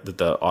matter that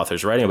the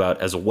author's writing about,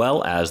 as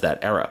well as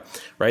that era,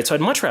 right? So I'd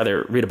much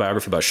rather read a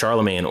biography about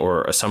Charlemagne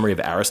or a summary of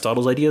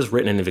Aristotle's ideas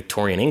written in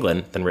Victorian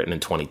England than written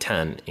in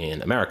 2010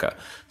 in America.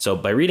 So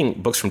by reading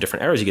books from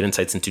different eras, you get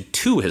insights into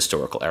two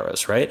historical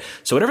eras, right?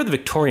 So whatever the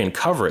Victorian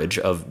coverage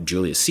of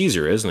Julius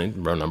Caesar is, and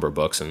he wrote a number of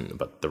books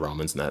about the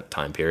Romans in that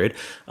time period,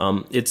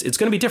 it's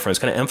going to be different.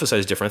 It's going to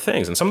emphasize different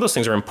things. And some of those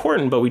things are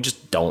important, but we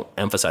just don't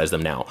emphasize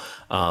them now.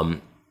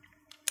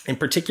 In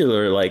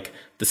particular, like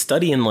the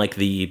study in like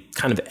the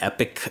kind of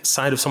epic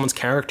side of someone's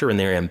character and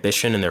their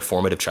ambition and their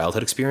formative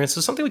childhood experience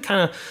is something we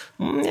kind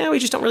of, we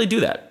just don't really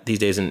do that these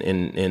days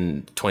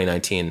in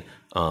 2019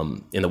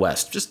 in the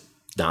West. Just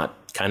not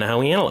kind of how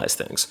we analyze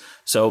things.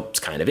 So it's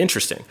kind of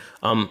interesting.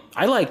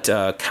 I liked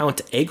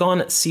Count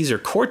Aegon Caesar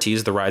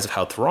Cortes, The Rise of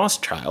House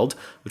Rothschild,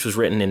 which was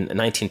written in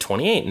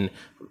 1928. And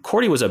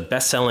Corti was a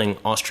best-selling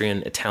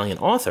Austrian-Italian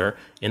author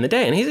in the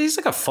day. And he's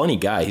like a funny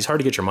guy. He's hard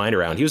to get your mind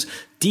around. He was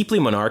deeply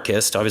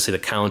monarchist. Obviously, the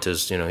Count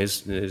is,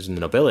 he's in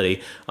the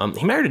nobility.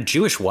 He married a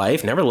Jewish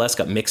wife, nevertheless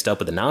got mixed up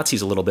with the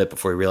Nazis a little bit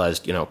before he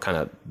realized, kind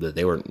of that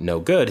they were no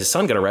good. His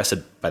son got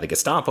arrested by the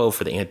Gestapo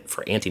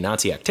for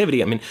anti-Nazi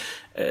activity. I mean,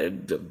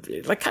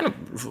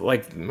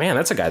 man,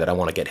 that's a guy that I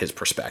want to get his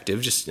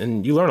perspective.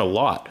 And you learn a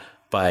lot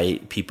by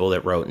people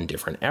that wrote in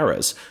different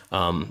eras.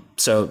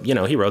 So,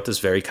 he wrote this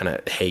very kind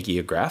of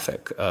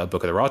hagiographic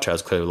Book of the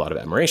Rothschilds, clearly a lot of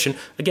admiration,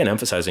 again,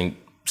 emphasizing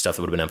stuff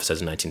that would have been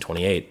emphasized in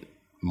 1928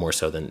 more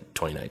so than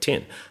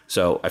 2019.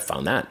 So I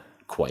found that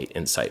quite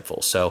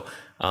insightful. So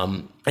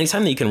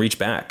anytime that you can reach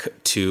back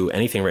to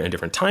anything written in a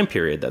different time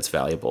period, that's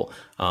valuable.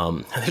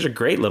 There's a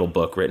great little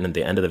book written at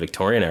the end of the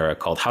Victorian era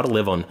called How to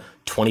Live on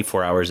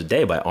 24 Hours a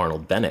Day by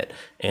Arnold Bennett.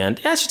 And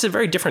it's just a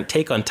very different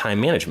take on time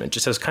management,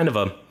 just as kind of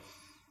a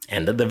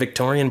end of the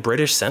Victorian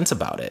British sense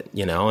about it,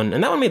 and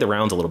that one made the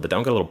rounds a little bit. That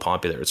one got a little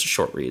popular. It's a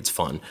short read. It's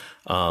fun.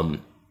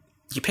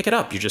 You pick it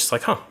up. You're just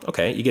like,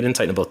 okay. You get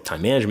insight into both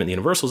time management, the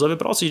universals of it,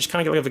 but also you just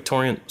kind of get like a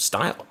Victorian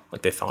style.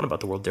 Like they thought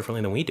about the world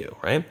differently than we do,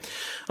 right?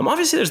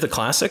 Obviously, there's the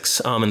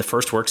classics and the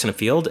first works in a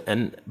field.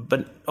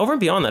 But over and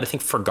beyond that, I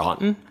think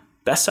forgotten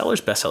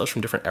bestsellers from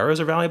different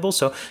eras are valuable.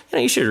 So,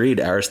 you should read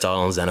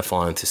Aristotle and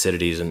Xenophon and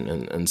Thucydides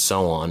and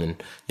so on.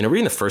 And,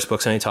 reading the first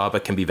books on any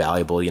topic can be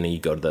valuable. You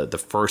go to the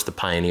first, the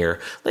pioneer.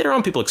 Later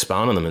on, people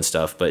expound on them and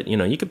stuff. But,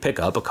 you could pick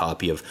up a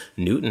copy of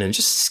Newton and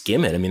just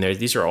skim it. I mean,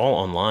 these are all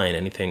online.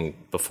 Anything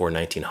before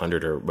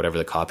 1900 or whatever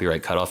the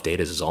copyright cutoff date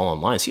is all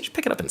online. So you just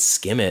pick it up and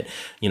skim it.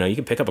 You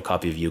can pick up a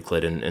copy of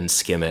Euclid and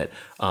skim it.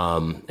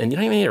 And you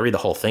don't even need to read the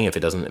whole thing if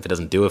it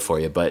doesn't do it for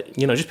you. But,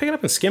 just pick it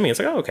up and skim it. It's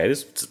like, okay,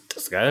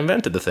 this guy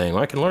invented the thing.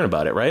 Well, I can learn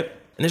about it, right? And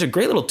there's a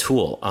great little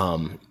tool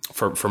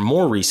for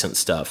more recent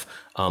stuff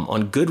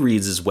on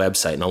Goodreads'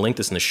 website, and I'll link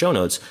this in the show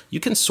notes. You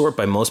can sort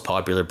by most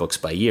popular books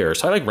by year.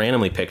 So I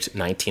randomly picked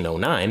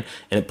 1909,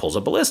 and it pulls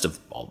up a list of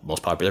all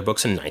most popular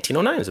books in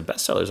 1909 as the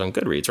bestsellers on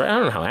Goodreads, right? I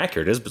don't know how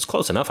accurate it is, but it's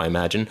close enough, I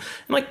imagine.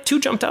 And two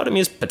jumped out at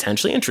me as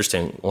potentially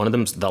interesting. One of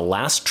them's The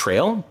Last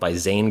Trail by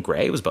Zane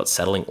Grey. It was about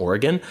settling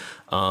Oregon.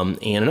 And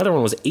another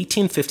one was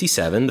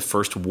 1857, The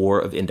First War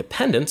of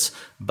Independence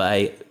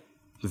by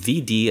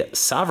V.D.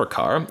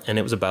 Savarkar, and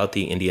it was about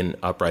the Indian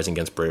uprising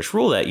against British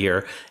rule that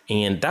year.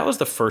 And that was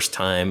the first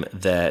time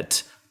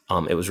that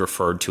it was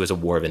referred to as a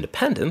war of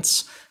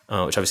independence,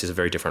 which obviously is a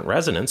very different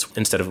resonance,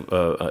 instead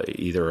of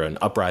either an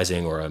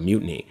uprising or a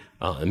mutiny.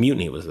 A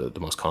mutiny was the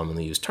most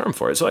commonly used term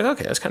for it. So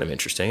okay, that's kind of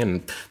interesting.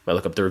 And I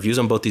look up the reviews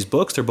on both these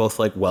books. They're both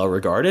well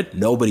regarded.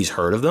 Nobody's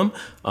heard of them.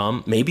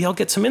 Maybe I'll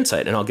get some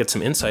insight, and I'll get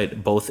some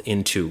insight both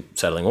into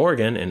settling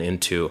Oregon and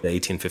into the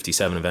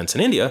 1857 events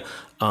in India.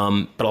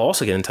 But I'll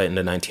also get insight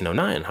into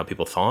 1909, how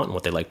people thought and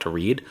what they like to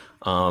read,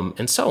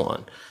 and so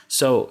on.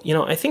 So,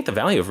 I think the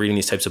value of reading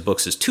these types of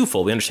books is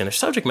twofold. We understand their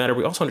subject matter.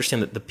 We also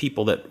understand that the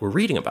people that were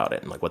reading about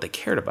it and what they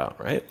cared about,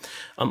 right?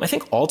 I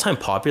think all-time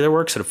popular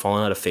works that have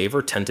fallen out of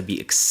favor tend to be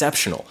exceptional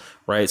exceptional,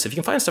 right? So if you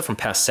can find stuff from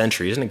past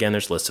centuries, and again,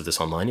 there's lists of this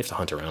online, you have to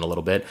hunt around a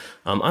little bit.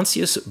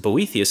 Ansius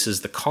Boethius'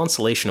 The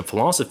Consolation of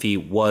Philosophy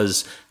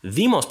was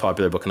the most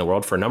popular book in the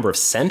world for a number of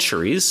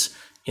centuries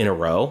in a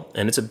row.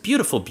 And it's a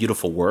beautiful,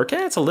 beautiful work.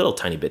 It's a little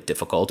tiny bit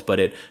difficult, but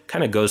it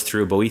kind of goes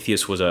through.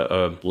 Boethius was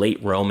a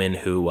late Roman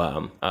who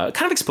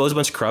kind of exposed a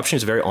bunch of corruption.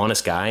 He's a very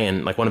honest guy.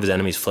 And like one of his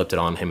enemies flipped it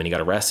on him and he got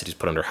arrested. He's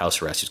put under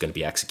house arrest. He's going to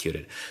be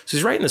executed. So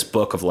he's writing this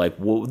book of like,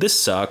 well, this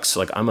sucks.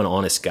 Like, I'm an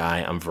honest guy.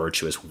 I'm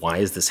virtuous. Why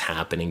is this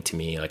happening to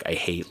me? Like, I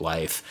hate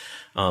life.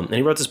 And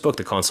he wrote this book,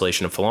 The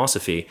Consolation of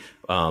Philosophy.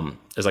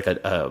 There's like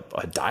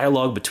a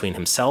dialogue between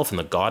himself and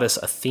the goddess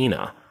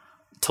Athena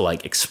to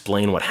like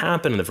explain what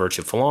happened and the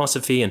virtue of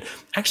philosophy. And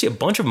actually a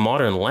bunch of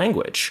modern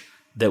language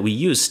that we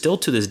use still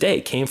to this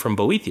day came from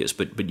Boethius,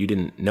 but you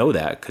didn't know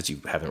that because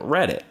you haven't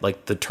read it.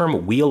 Like the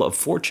term Wheel of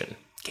Fortune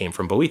came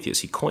from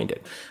Boethius. He coined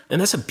it. And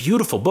that's a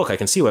beautiful book. I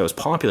can see why it was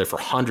popular for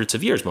hundreds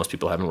of years. Most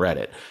people haven't read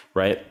it,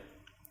 right?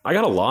 I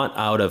got a lot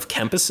out of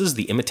Kempis'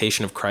 The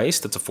Imitation of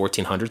Christ. That's a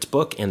 1400s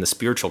book, and The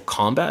Spiritual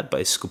Combat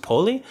by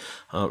Scupoli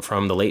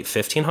from the late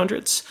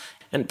 1500s.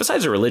 And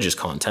besides the religious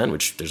content,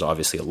 which there's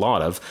obviously a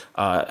lot of,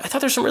 I thought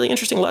there's some really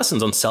interesting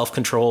lessons on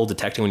self-control,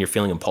 detecting when you're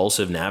feeling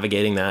impulsive,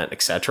 navigating that,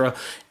 etc.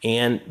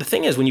 And the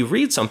thing is, when you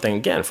read something,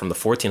 again, from the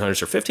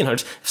 1400s or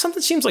 1500s, if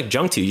something seems like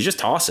junk to you, you just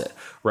toss it,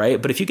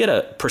 right? But if you get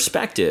a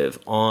perspective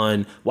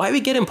on why we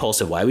get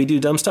impulsive, why we do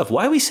dumb stuff,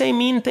 why we say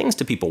mean things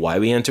to people, why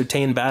we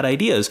entertain bad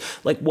ideas,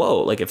 like,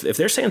 whoa, like if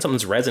they're saying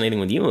something's resonating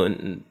with you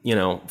and,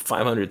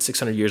 500,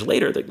 600 years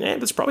later, like,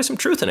 there's probably some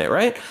truth in it,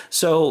 right?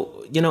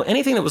 So,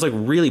 anything that was like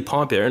really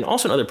popular, and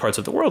also in other parts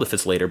of the world if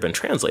it's later been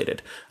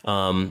translated.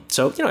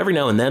 So every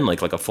now and then,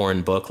 like a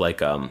foreign book like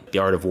The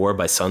Art of War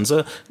by Sun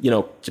Tzu,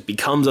 it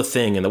becomes a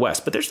thing in the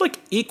West. But there's like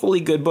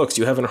equally good books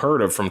you haven't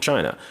heard of from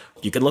China.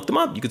 You can look them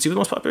up. You can see what the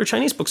most popular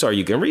Chinese books are.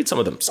 You can read some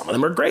of them. Some of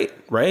them are great,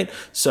 right?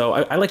 So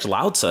I liked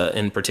Lao Tzu,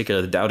 in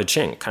particular, the Tao Te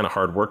Ching. Kind of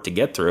hard work to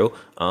get through,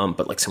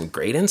 but like some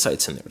great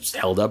insights in there. It's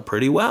held up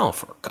pretty well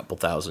for a couple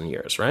thousand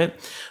years, right?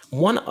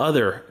 One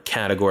other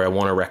category I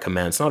want to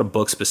recommend, it's not a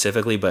book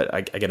specifically, but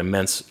I get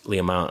immensely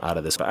amount out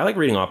of this. But I like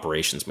reading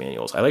operations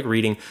manuals. I like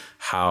reading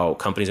how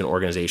companies and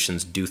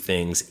organizations do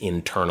things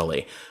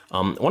internally.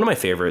 One of my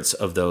favorites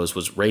of those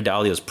was Ray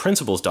Dalio's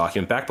Principles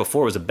document. Back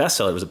before it was a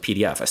bestseller, it was a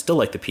PDF. I still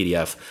like the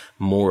PDF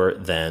more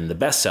than the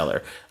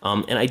bestseller.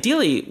 And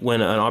ideally,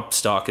 when an op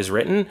stock is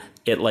written,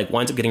 it like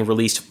winds up getting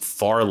released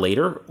far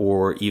later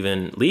or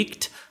even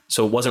leaked.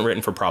 So it wasn't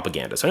written for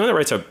propaganda. So anyone that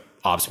writes a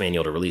ops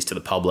manual to release to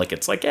the public,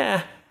 it's like,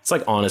 it's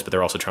like honest, but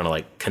they're also trying to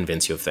like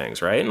convince you of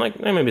things, right? And like,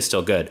 maybe it's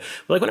still good.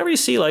 But like whenever you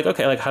see like,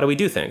 okay, like how do we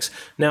do things?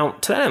 Now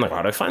to that end, like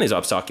how do I find these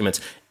ops documents?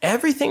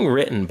 Everything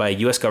written by a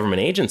US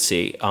government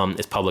agency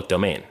is public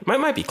domain. It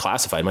might be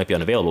classified, might be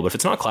unavailable, but if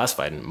it's not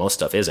classified, and most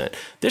stuff isn't,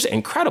 there's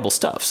incredible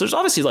stuff. So there's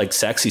obviously like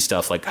sexy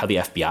stuff, like how the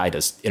FBI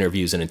does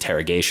interviews and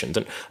interrogations.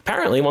 And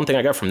apparently one thing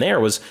I got from there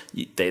was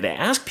they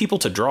ask people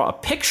to draw a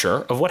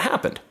picture of what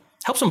happened.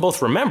 Helps them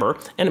both remember,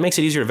 and it makes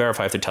it easier to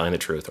verify if they're telling the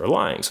truth or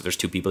lying. So there's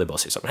two people, they both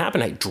say something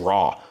happened, I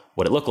draw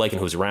what it looked like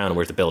and who's around and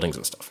where's the buildings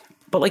and stuff.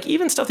 But like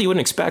even stuff that you wouldn't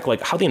expect,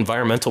 like how the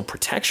Environmental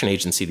Protection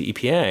Agency, the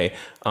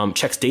EPA,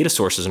 checks data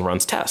sources and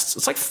runs tests.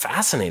 It's like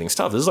fascinating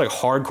stuff. This is like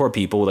hardcore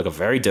people with like a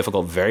very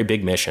difficult, very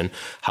big mission,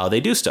 how they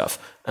do stuff.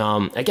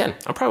 Again,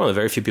 I'm probably one of the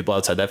very few people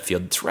outside that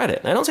field that's read it.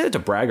 And I don't say that to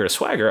brag or to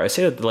swagger. I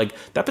say that like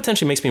that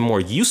potentially makes me more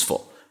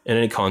useful in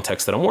any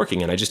context that I'm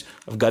working in.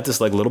 I've got this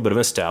like little bit of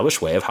an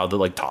established way of how the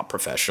like top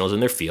professionals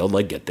in their field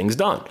like get things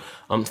done.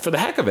 For the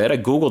heck of it, I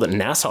Googled a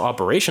NASA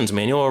operations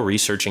manual while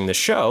researching the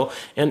show,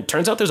 and it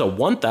turns out there's a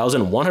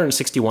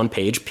 1,161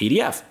 page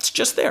PDF. It's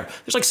just there.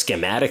 There's like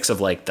schematics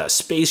of like the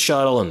space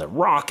shuttle and the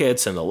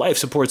rockets and the life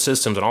support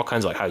systems and all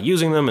kinds of like how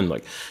using them. And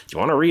like, if you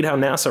want to read how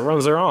NASA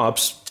runs their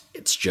ops,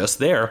 it's just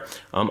there.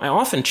 I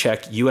often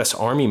check U.S.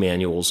 Army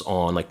manuals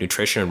on like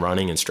nutrition and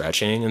running and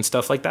stretching and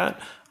stuff like that.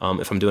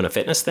 If I'm doing a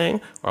fitness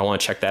thing or I want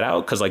to check that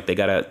out, because like they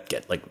got to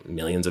get like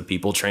millions of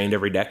people trained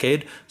every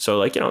decade. So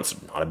like, it's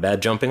not a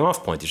bad jumping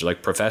off point. These are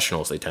like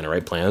professionals. They tend to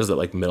write plans that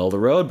like middle of the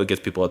road, but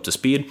gets people up to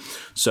speed.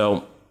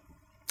 So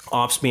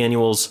ops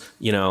manuals,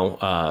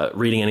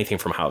 reading anything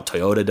from how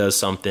Toyota does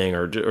something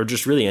or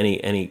just really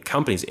any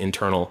company's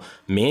internal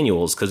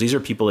manuals, because these are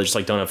people that just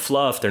like don't have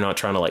fluff. They're not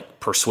trying to like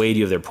persuade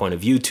you of their point of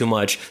view too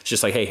much. It's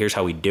just like, hey, here's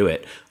how we do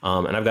it.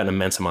 And I've got an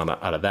immense amount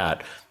out of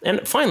that.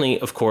 And finally,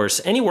 of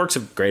course, any works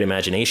of great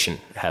imagination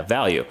have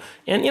value.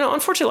 And,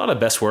 unfortunately, a lot of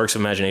the best works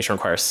of imagination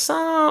require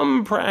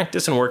some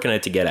practice and working at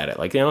it to get at it.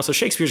 Like, so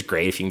Shakespeare's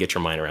great if you can get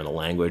your mind around the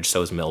language.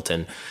 So is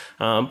Milton.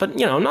 But,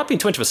 I'm not being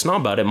too much of a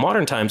snob about it.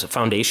 Modern Times,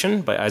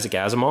 Foundation by Isaac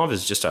Asimov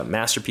is just a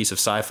masterpiece of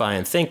sci-fi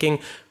and thinking.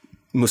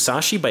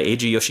 Musashi by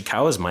Eiji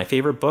Yoshikawa is my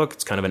favorite book.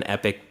 It's kind of an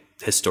epic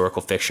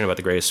historical fiction about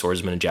the greatest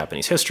swordsman in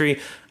Japanese history.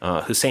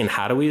 Hussein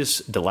Hadawi's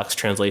deluxe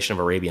translation of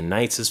Arabian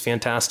Nights is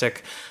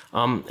fantastic.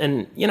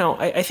 And, you know,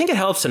 I think it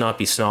helps to not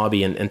be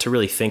snobby and to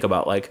really think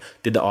about, like,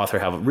 did the author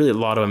have really a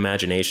lot of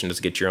imagination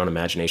to get your own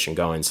imagination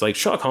going? So, like,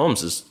 Sherlock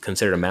Holmes is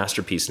considered a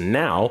masterpiece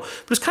now,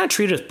 but it's kind of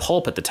treated as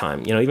pulp at the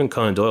time. You know, even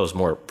Conan Doyle was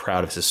more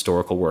proud of his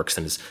historical works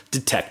than his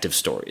detective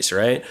stories,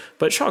 right?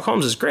 But Sherlock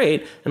Holmes is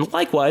great. And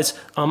likewise,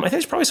 I think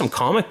there's probably some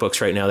comic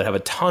books right now that have a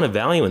ton of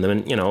value in them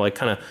and, you know, like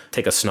kind of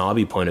take a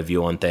snobby point of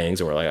view on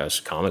things and we're like, oh, it's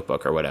a comic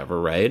book or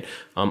whatever, right?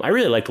 I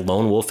really liked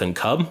Lone Wolf and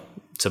Cub.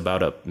 It's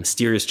about a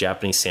mysterious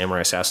Japanese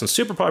samurai assassin,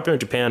 super popular in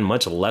Japan,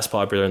 much less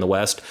popular in the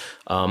West.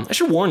 I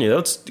should warn you, though,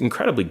 it's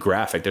incredibly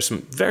graphic. There's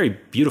some very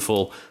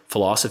beautiful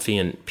philosophy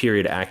and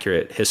period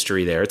accurate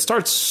history there. It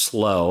starts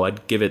slow.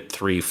 I'd give it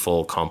 3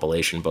 full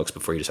compilation books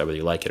before you decide whether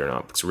you like it or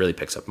not, because it really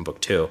picks up in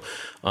book 2.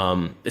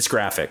 It's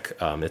graphic.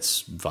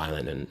 It's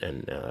violent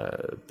and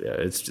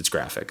it's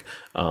graphic.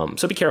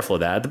 So be careful of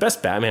that. The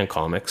best Batman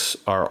comics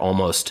are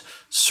almost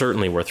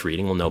certainly worth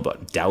reading, will no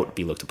doubt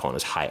be looked upon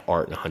as high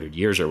art in 100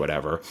 years or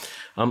whatever.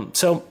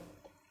 So,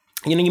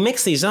 you know, you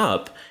mix these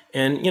up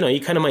and, you know, you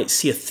kind of might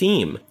see a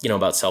theme, you know,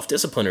 about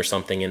self-discipline or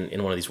something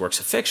in one of these works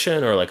of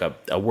fiction, or like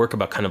a work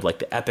about kind of like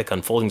the epic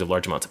unfoldings of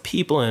large amounts of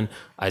people in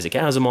Isaac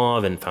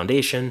Asimov and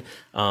Foundation.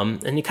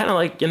 And you kind of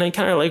like, you know, you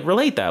kind of like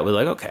relate that with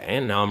like, okay,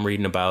 and now I'm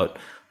reading about,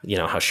 you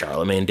know, how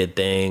Charlemagne did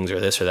things or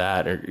this or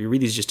that, or you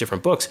read these just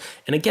different books.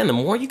 And again, the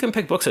more you can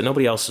pick books that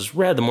nobody else has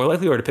read, the more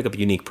likely you are to pick up a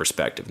unique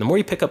perspective. The more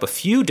you pick up a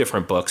few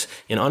different books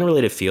in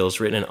unrelated fields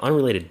written in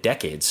unrelated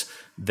decades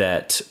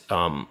that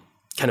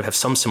kind of have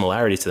some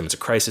similarities to them. It's a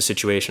crisis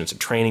situation, it's a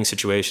training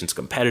situation, it's a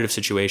competitive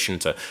situation,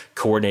 it's a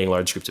coordinating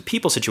large groups of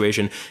people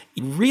situation.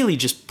 It really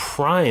just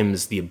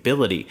primes the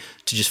ability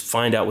to just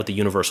find out what the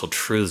universal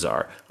truths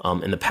are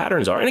and the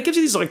patterns are. And it gives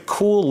you these like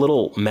cool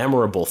little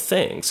memorable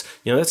things.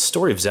 You know, that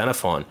story of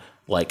Xenophon,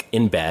 like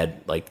in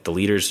bed, like the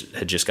leaders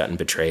had just gotten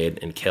betrayed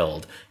and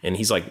killed. And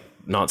he's like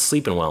not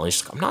sleeping well. And he's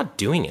just like, I'm not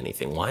doing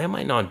anything. Why am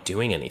I not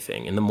doing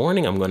anything? In the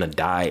morning, I'm going to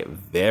die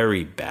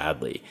very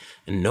badly.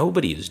 And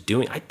nobody is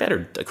doing,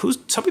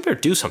 somebody better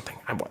do something.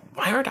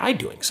 Why aren't I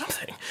doing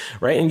something?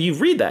 Right. And you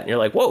read that and you're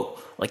like, whoa,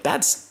 like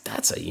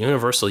that's a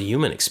universal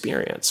human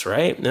experience.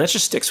 Right. And that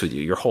just sticks with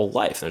you your whole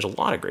life. And there's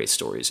a lot of great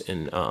stories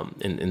in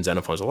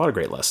Xenophon. There's a lot of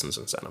great lessons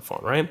in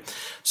Xenophon. Right.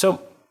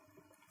 So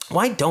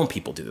why don't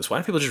people do this? Why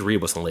don't people just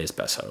read what's on the latest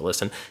bestseller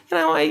list? And, you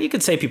know, you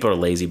could say people are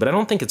lazy, but I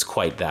don't think it's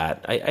quite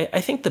that. I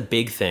think the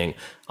big thing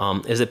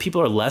is that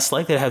people are less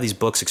likely to have these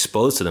books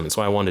exposed to them. That's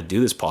why I wanted to do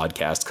this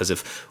podcast, because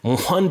if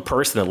one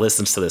person that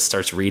listens to this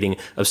starts reading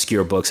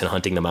obscure books and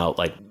hunting them out,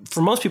 like for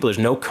most people, there's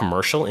no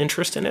commercial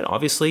interest in it.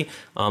 Obviously,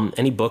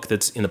 any book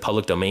that's in the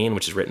public domain,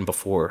 which is written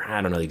before,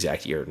 I don't know the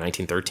exact year,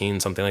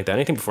 1913, something like that,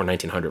 anything before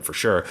 1900 for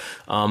sure.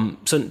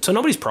 So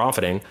nobody's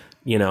profiting,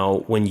 you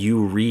know, when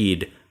you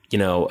read, you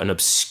know, an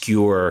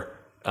obscure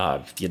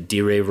De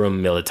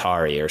Rerum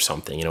Militari or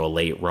something, you know, a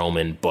late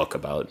Roman book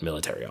about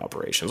military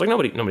operations. Like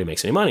nobody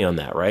makes any money on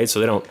that, right? So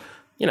they don't,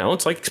 you know,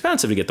 it's like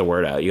expensive to get the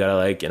word out. You got to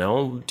like, you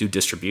know, do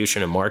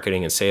distribution and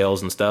marketing and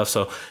sales and stuff.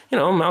 So, you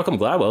know, Malcolm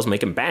Gladwell's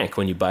making bank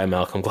when you buy a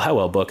Malcolm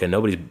Gladwell book, and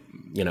nobody's,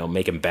 you know,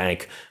 making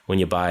bank when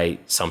you buy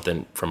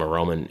something from a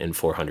Roman in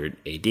 400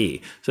 AD. So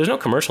there's no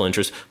commercial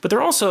interest, but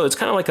they're also, it's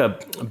kind of like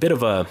a bit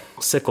of a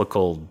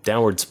cyclical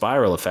downward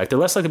spiral effect. They're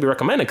less likely to be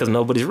recommended because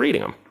nobody's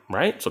reading them,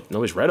 right? So if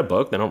nobody's read a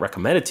book, they don't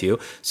recommend it to you.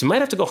 So you might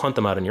have to go hunt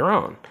them out on your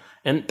own.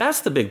 And that's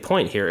the big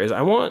point here is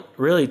I want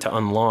really to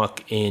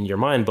unlock in your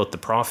mind both the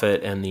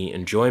profit and the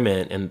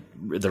enjoyment and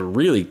the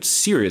really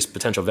serious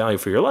potential value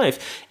for your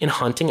life in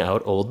hunting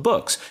out old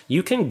books.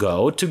 You can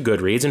go to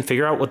Goodreads and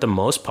figure out what the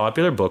most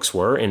popular books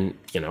were in,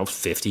 you know,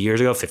 50 years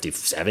ago,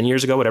 57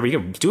 years ago, whatever. You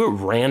can do it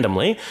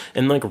randomly,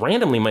 and like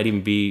randomly might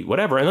even be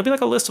whatever. And there'll be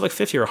like a list of like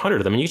 50 or 100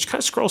 of them. And you just kind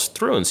of scroll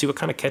through and see what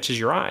kind of catches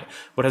your eye,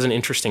 what has an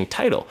interesting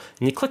title.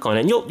 And you click on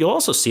it and you'll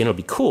also see, and it'll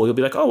be cool. You'll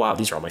be like, oh, wow,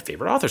 these are all my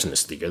favorite authors in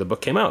this the year the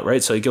book came out,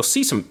 right? So you'll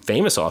see some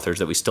famous authors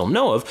that we still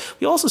know of.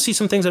 We also see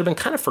some things that have been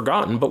kind of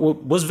forgotten, but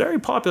was very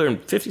popular in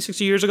 50,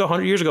 60 years ago,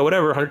 100 years ago,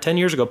 whatever, 110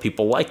 years ago,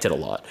 people liked it a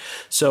lot.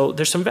 So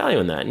there's some value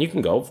in that. And you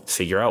can go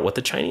figure out what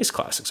the Chinese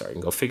classics are. You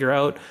can go figure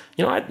out,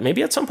 you know,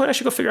 maybe at some point I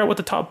should go figure out what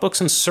the top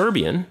books in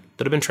Serbian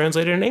that have been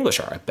translated in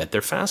English are. I bet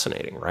they're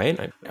fascinating,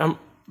 right? I'm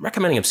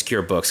recommending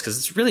obscure books because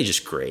it's really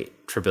just great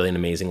for building an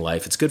amazing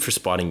life. It's good for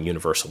spotting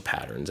universal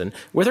patterns. And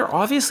where they're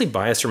obviously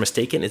biased or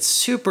mistaken, it's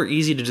super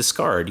easy to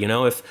discard. You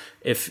know,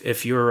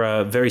 if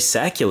you're very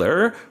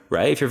secular,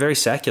 right? If you're very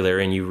secular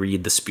and you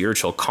read The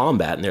Spiritual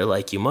Combat and they're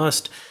like, you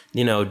must,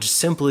 you know,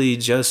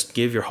 just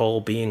give your whole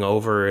being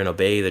over and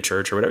obey the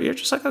church or whatever. You're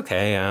just like,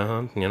 okay,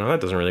 you know,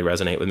 that doesn't really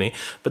resonate with me.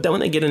 But then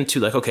when they get into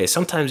like, okay,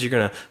 sometimes you're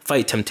going to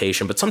fight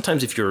temptation, but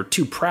sometimes if you're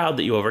too proud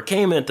that you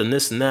overcame it, then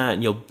this and that,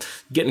 and you'll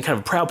get in kind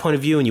of a proud point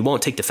of view and you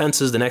won't take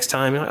defenses the next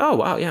time. You're like, oh,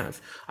 wow, yeah,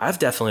 I've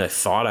definitely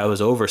thought I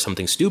was over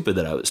something stupid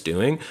that I was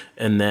doing.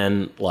 And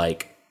then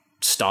like,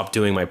 stop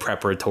doing my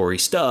preparatory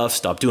stuff,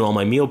 stop doing all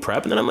my meal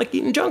prep, and then I'm like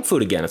eating junk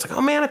food again. It's like,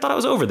 oh man, I thought I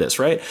was over this,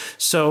 right?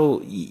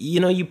 So, you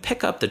know, you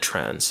pick up the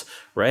trends,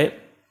 right?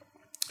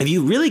 If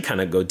you really kind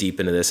of go deep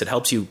into this, it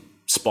helps you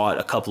spot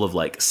a couple of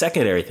like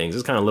secondary things.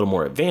 It's kind of a little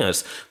more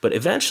advanced, but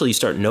eventually you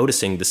start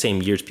noticing the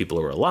same years people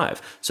were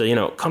alive. So,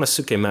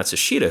 Konosuke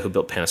Matsushita, who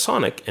built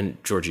Panasonic, and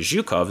Georgy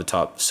Zhukov, the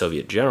top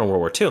Soviet general in World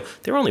War II,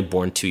 they were only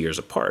born 2 years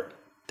apart.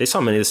 They saw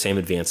many of the same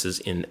advances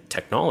in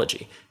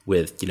technology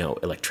with,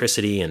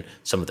 electricity and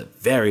some of the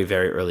very,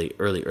 very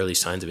early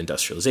signs of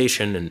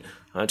industrialization. And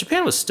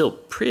Japan was still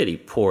pretty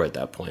poor at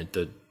that point.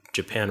 The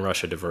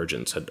Japan-Russia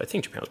divergence, I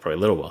think Japan was probably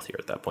a little wealthier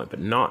at that point, but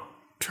not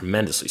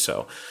tremendously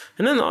so.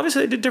 And then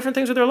obviously they did different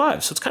things with their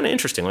lives. So it's kind of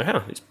interesting.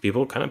 Like, these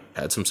people kind of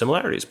had some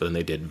similarities, but then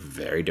they did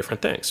very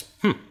different things.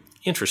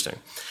 Interesting.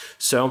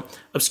 So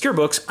obscure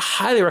books,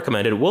 highly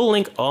recommended. We'll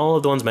link all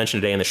of the ones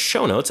mentioned today in the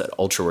show notes at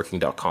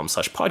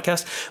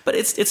ultraworking.com/podcast. But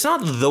it's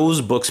not those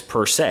books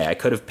per se. I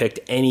could have picked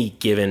any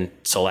given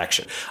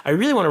selection. I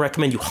really want to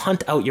recommend you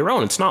hunt out your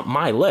own. It's not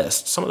my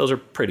list. Some of those are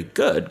pretty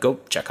good. Go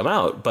check them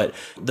out. But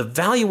the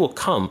value will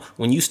come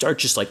when you start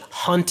just like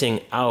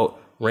hunting out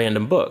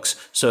random books.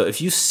 So if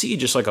you see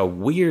just like a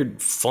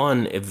weird,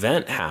 fun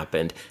event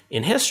happened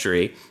in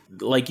history,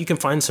 like you can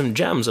find some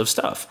gems of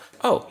stuff.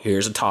 Oh,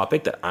 here's a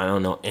topic that I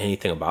don't know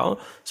anything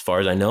about. As far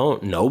as I know,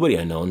 nobody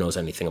I know knows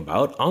anything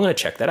about. I'm going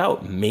to check that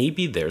out.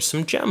 Maybe there's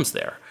some gems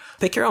there.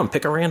 Pick your own.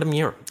 Pick a random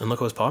year and look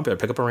what was popular.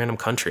 Pick up a random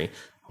country.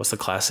 What's the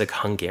classic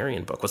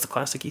Hungarian book? What's the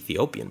classic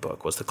Ethiopian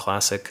book? What's the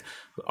classic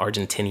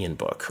Argentinian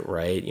book,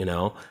 right? And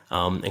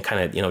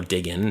kind of,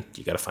 dig in.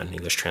 You got to find an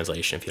English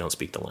translation if you don't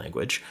speak the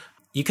language.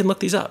 You can look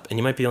these up, and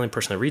you might be the only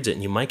person that reads it,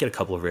 and you might get a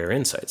couple of rare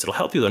insights. It'll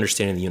help you with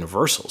understanding the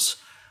universals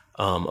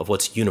of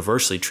what's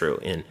universally true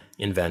in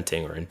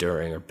inventing or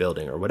enduring or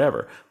building or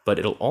whatever. But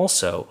it'll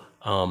also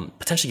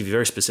potentially give you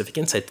very specific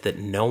insights that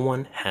no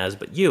one has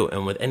but you.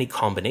 And with any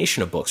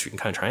combination of books, you can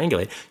kind of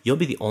triangulate, you'll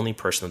be the only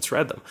person that's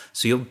read them.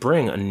 So you'll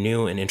bring a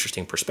new and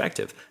interesting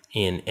perspective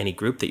in any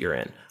group that you're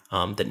in.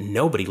 That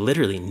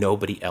literally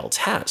nobody else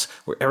has,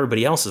 where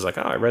everybody else is like,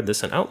 I read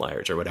this in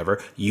Outliers or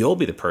whatever. You'll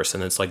be the person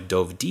that's like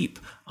dove deep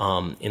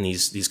in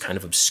these kind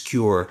of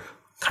obscure,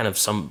 kind of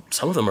some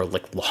of them are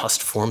like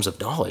lost forms of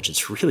knowledge.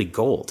 It's really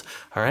gold.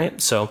 All right.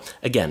 So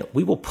again,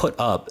 we will put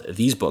up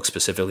these books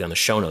specifically on the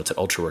show notes at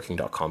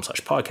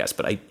ultraworking.com/podcast,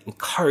 but I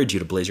encourage you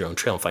to blaze your own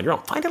trail and find your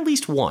own. Find at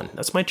least one.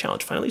 That's my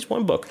challenge. Find at least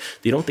one book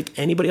that you don't think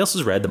anybody else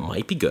has read that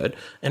might be good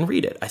and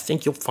read it. I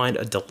think you'll find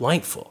a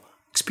delightful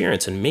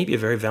experience and maybe a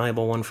very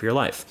valuable one for your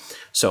life.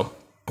 So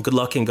good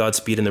luck and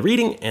Godspeed in the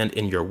reading and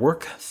in your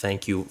work.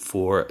 Thank you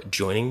for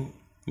joining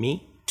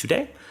me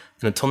today.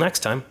 And until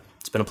next time,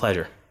 it's been a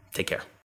pleasure. Take care.